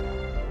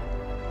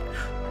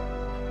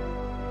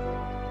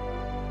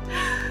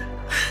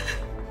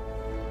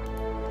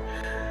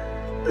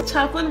 The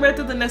chaplain read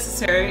through the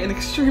necessary and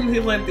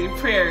extremely lengthy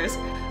prayers,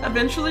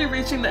 eventually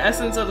reaching the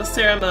essence of the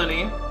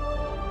ceremony.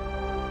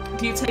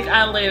 Do you take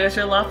Adelaide as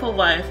your lawful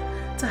wife,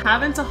 to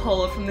have and to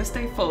hold from this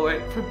day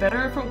forward, for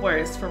better or for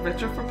worse, for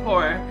richer or for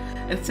poorer,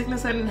 in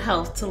sickness and in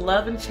health, to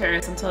love and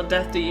cherish until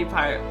death do ye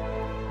part?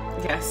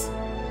 Yes.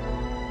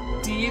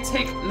 Do you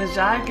take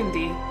Najai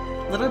Gandhi,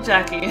 little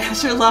Jackie,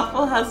 as your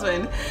lawful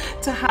husband,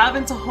 to have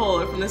and to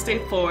hold from this day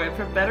forward,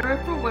 for better or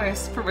for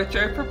worse, for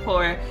richer or for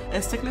poorer,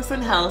 in sickness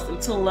and health,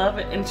 until love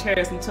and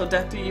cherish until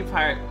death do you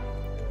part?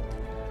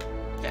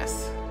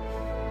 Yes.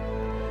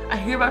 I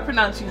hereby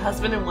pronounce you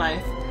husband and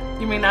wife.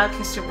 You may now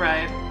kiss your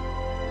bride.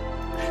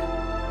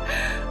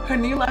 Her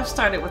new life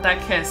started with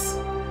that kiss,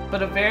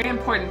 but a very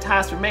important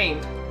task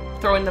remained: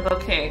 throwing the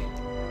bouquet.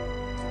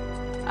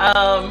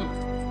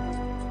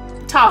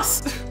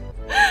 Tossed.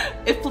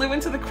 It flew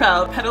into the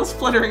crowd, petals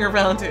fluttering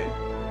around it.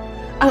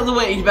 Out of the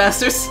way, you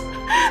bastards!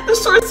 The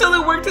short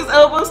seller worked his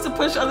elbows to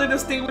push other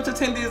distinguished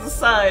attendees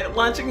aside,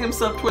 launching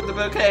himself toward the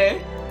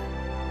bouquet.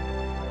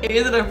 It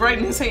ended up right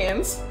in his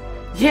hands.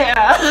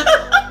 Yeah!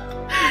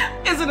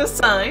 Is it a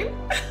sign?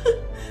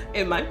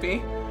 It might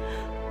be.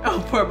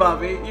 Oh, poor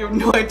Bobby. You have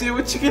no idea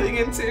what you're getting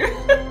into.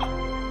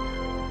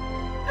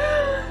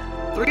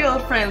 3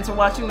 old friends were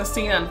watching the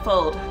scene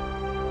unfold.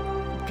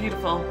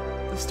 Beautiful.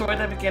 The story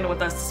that began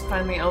with us is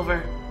finally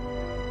over.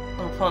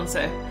 Oh, Ponce.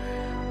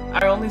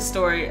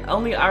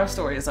 Only our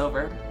story is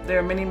over. There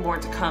are many more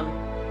to come.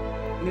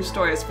 New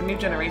stories for new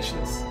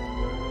generations.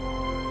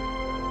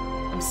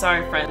 I'm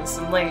sorry, friends.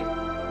 I'm late.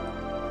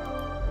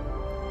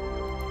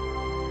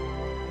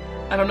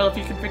 I don't know if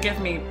you can forgive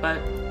me,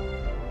 but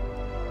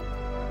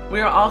we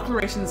are all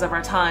creations of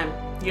our time.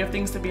 You have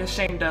things to be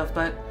ashamed of,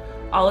 but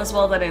all is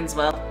well that ends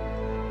well.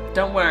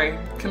 Don't worry.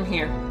 Come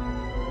here.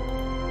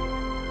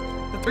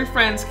 The 3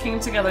 friends came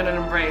together in an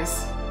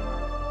embrace.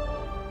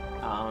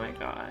 Oh my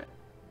god.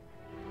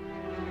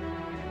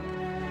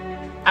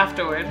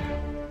 Afterward,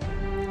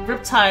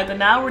 Riptide, the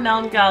now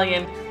renowned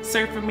galleon,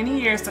 served for many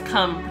years to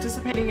come,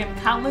 participating in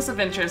countless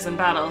adventures and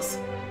battles.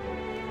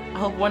 I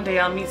hope one day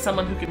I'll meet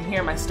someone who can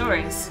hear my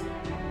stories.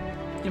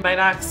 You might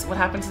ask, what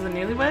happened to the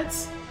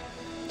newlyweds?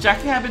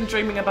 Jackie had been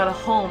dreaming about a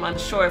home on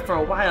shore for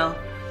a while.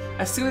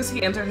 As soon as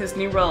he entered his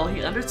new role,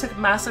 he undertook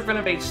massive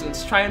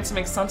renovations, trying to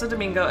make Santo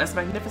Domingo as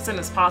magnificent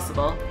as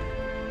possible.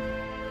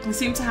 He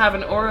seemed to have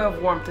an aura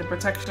of warmth and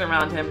protection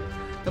around him.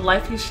 The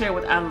life he shared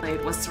with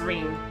Adelaide was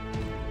serene.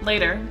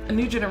 Later, a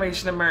new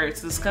generation emerged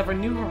to discover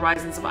new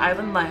horizons of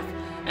island life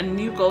and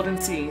new golden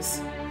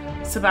seas.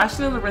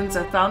 Sebastian and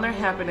Lorenza found their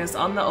happiness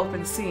on the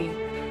open sea.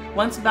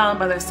 Once bound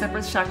by their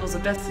separate shackles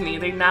of destiny,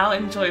 they now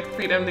enjoyed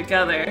freedom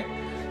together.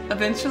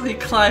 Eventually,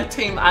 Clive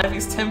tamed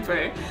Ivy's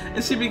temper,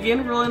 and she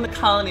began ruling the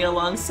colony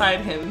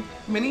alongside him.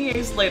 Many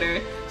years later,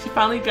 she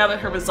finally gathered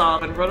her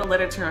resolve and wrote a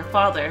letter to her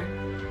father.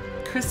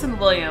 Chris and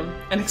William,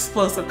 an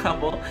explosive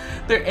couple,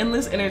 their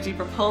endless energy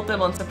propelled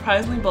them on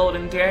surprisingly bold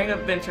and daring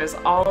adventures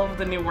all over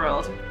the New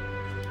World.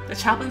 The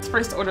chaplain's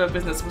first order of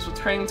business was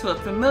returning to a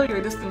familiar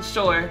distant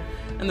shore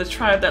and the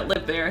tribe that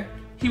lived there.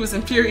 He was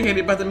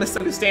infuriated by the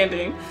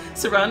misunderstanding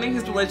surrounding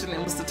his religion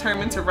and was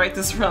determined to right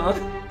this wrong.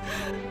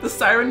 The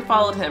siren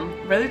followed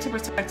him, ready to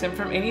protect him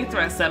from any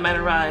threats that might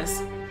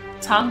arise.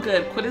 Tom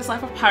Good quit his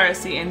life of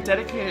piracy and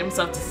dedicated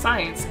himself to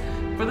science.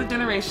 Further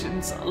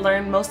generations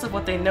learned most of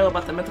what they know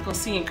about the mythical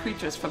sea and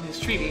creatures from his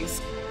treaties.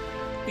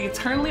 The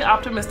eternally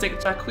optimistic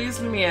Jacques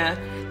Lumiere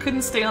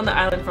couldn't stay on the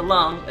island for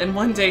long, and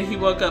one day he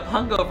woke up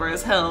hungover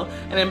as hell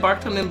and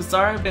embarked on a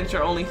bizarre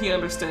adventure only he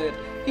understood.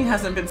 He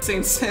hasn't been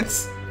seen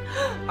since.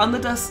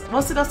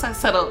 Once the dust had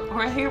settled,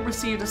 Jorge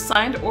received a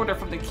signed order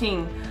from the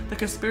king. The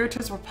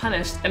conspirators were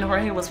punished, and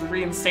Jorge was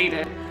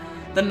reinstated.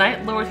 The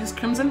knight lowered his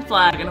crimson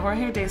flag, and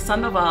Jorge de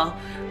Sandoval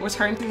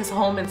returned to his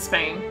home in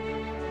Spain.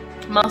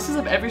 Monsters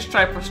of every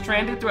stripe were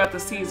stranded throughout the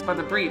seas by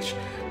the breach.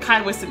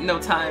 Kai wasted no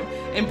time,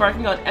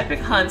 embarking on epic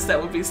hunts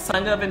that would be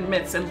sung of in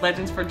myths and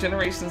legends for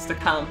generations to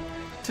come.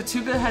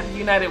 Tortuga had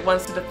united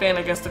once to defend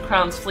against the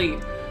Crown's fleet.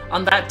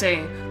 On that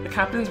day, the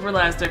captains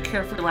realized their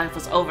carefree life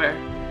was over.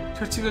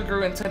 Tortuga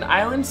grew into an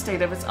island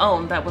state of its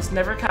own that was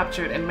never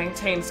captured and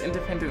maintained its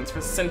independence for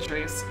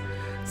centuries.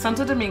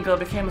 Santo Domingo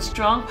became a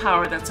strong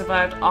power that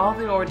survived all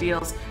the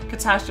ordeals,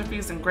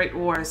 catastrophes, and great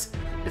wars.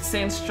 It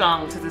stands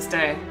strong to this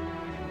day.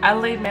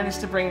 Adelaide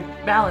managed to bring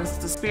balance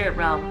to the spirit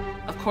realm.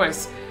 Of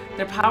course,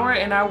 their power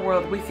in our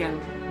world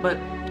weakened, but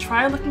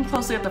try looking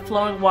closely at the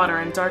flowing water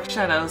and dark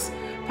shadows.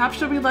 Perhaps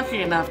you'll be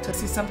lucky enough to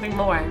see something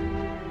more.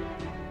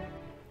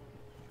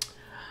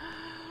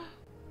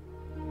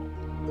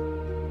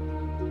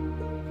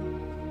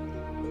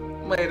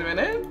 Wait a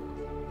minute.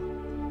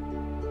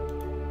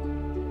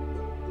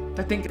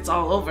 I think it's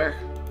all over.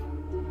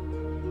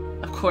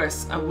 Of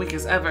course, I'm weak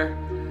as ever,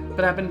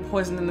 but I've been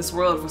poisoned in this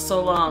world for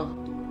so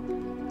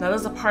long. Now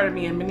there's a part of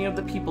me and many of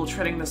the people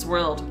treading this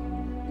world.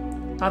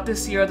 Not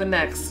this year or the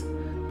next,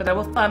 but I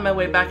will find my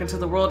way back into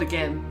the world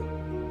again.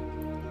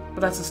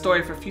 But that's a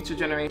story for future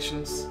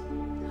generations.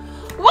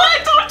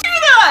 What? Don't do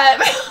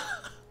that!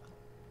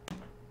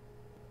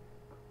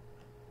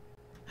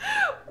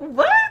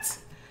 What?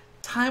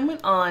 Time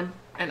went on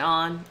and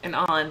on and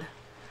on.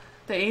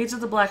 The age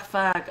of the black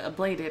flag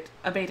abated.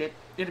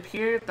 It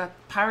appeared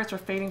that pirates were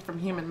fading from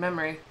human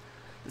memory.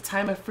 The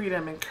time of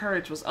freedom and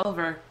courage was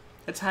over.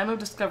 The time of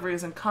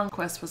discoveries and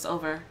conquest was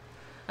over.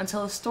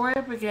 Until a story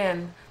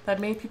began that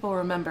made people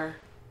remember.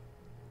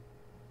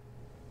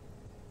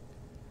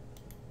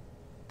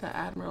 The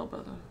Admiral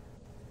brother.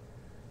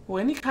 Will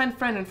any kind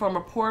friend inform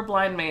a poor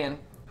blind man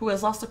who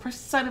has lost the precious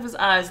sight of his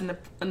eyes in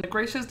the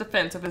gracious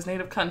defense of his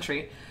native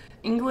country,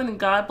 England, and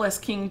God bless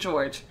King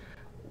George,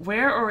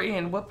 where or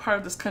in what part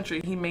of this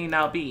country he may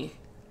now be?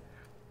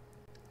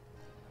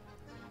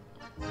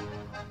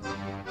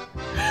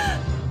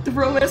 The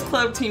Romance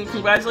Club team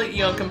congratulate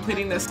you on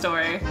completing this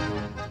story.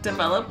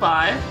 Developed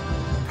by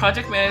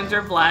Project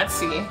Manager Vlad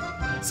C,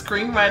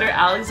 Screenwriter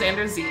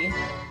Alexander Z,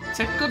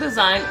 Technical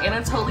Design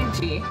Anatoly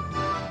G,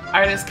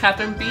 Artists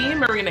Catherine B,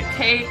 Marina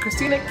K,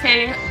 Christina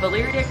K,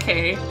 Valeria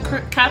K,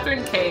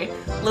 Catherine K,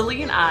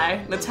 Lillian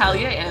I,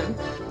 Natalia M,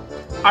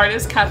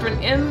 Artists Catherine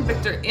M,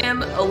 Victor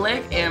M,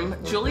 Oleg M,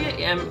 Julia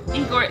M,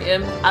 Igor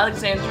M,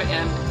 Alexandra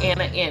M,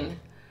 Anna N.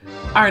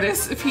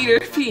 Artists Peter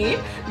P,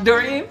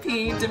 Dorian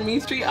P,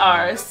 Dimitri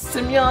R,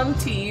 Simeon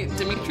T,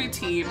 Dimitri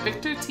T,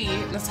 Victor T,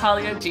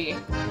 Natalia G.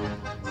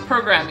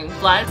 Programming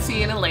Vlad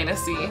C and Elena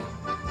C.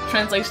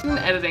 Translation and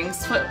editing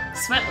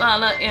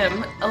Svetlana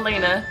M,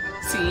 Elena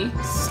C,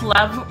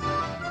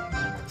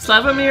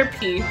 Slavomir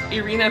P,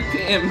 Irina P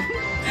M.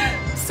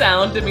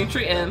 Sound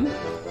Dimitri M.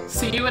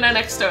 See you in our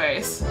next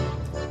stories.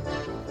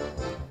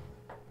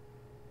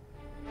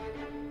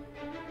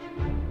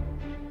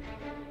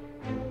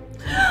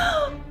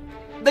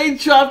 They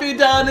drop you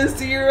down to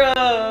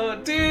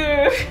 0,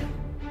 dude.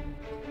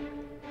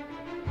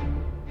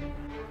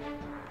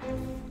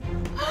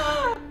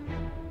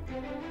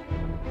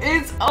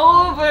 It's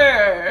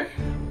over.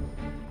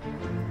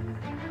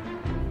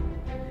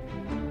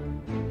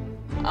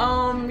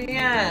 Oh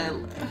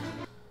man.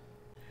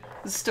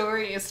 The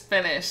story is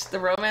finished. The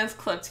Romance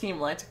Club team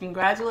would like to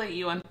congratulate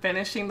you on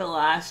finishing the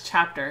last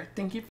chapter.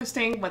 Thank you for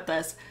staying with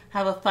us.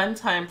 Have a fun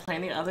time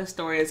planning other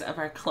stories of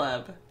our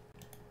club.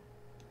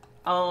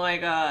 Oh my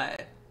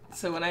god.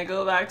 So when I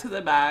go back to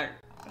the back,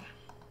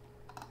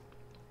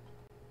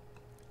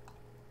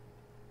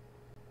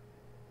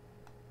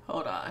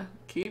 hold on,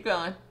 keep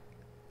going.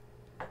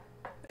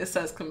 It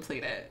says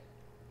completed.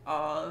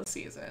 All the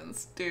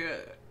seasons.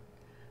 Dude,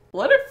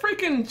 what a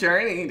freaking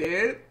journey,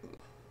 dude.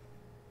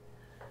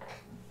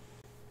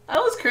 That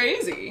was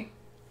crazy.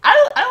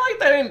 I like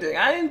that ending.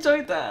 I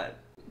enjoyed that.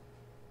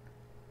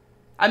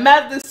 I'm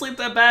mad they sleep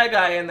that bad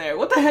guy in there.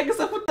 What the heck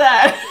is up with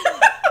that?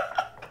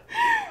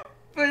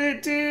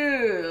 But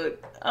dude,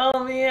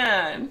 oh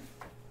man,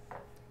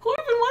 who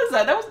even was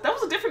that? That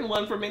was a different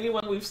one from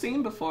anyone we've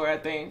seen before, I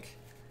think.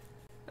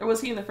 Or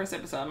was he in the first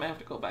episode? I might have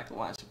to go back and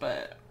watch.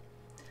 But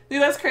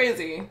dude, that's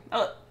crazy.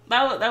 Oh,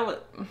 that was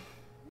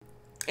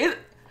it.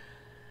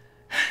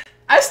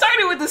 I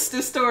started with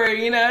this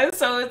story, you know,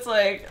 so it's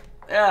like,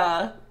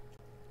 that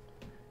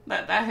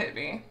hit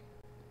me.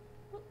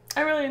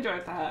 I really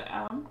enjoyed that.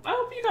 I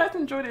hope you guys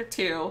enjoyed it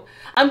too.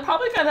 I'm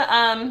probably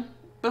gonna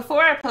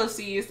before I post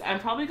these, I'm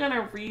probably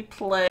gonna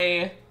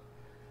replay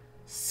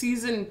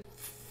season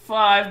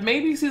 5,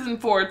 maybe season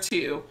 4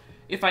 too,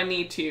 if I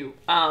need to,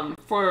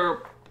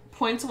 for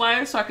points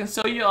wise, so I can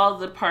show you all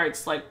the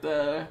parts, like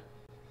where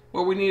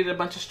we needed a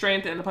bunch of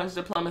strength and a bunch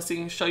of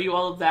diplomacy, show you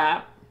all of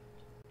that.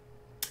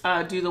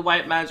 Do the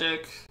white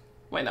magic.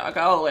 Wait, no, I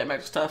got all the white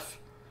magic stuff.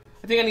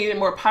 I think I needed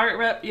more pirate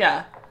rep,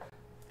 yeah,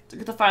 to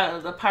get the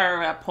pirate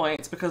rep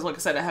points, because like I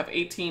said, I have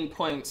 18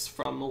 points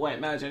from the white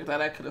magic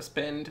that I could have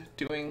spent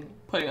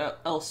putting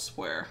up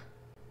elsewhere.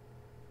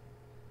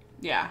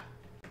 Yeah,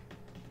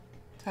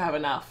 to have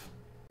enough.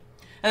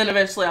 And then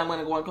eventually I'm going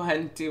to go ahead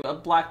and do a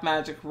black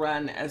magic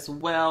run as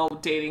well,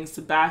 dating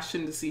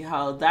Sebastian, to see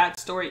how that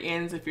story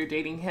ends if you're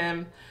dating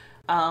him.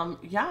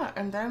 Yeah,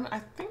 and then I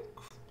think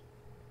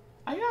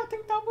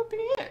that would be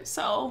it.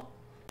 So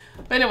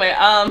But anyway,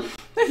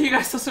 thank you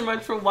guys so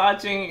much for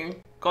watching and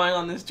going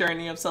on this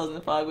journey of Cells in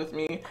the Fog with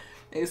me.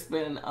 It's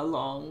been a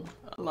long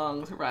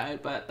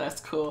ride, but that's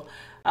cool.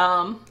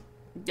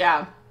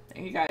 Yeah,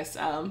 thank you guys.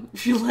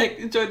 If you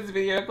enjoyed this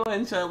video, go ahead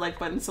and show the like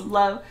button some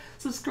love.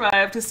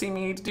 Subscribe to see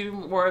me do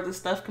more of this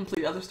stuff,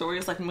 complete other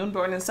stories like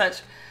Moonborn and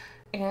such.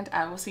 And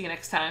I will see you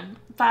next time.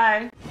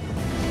 Bye!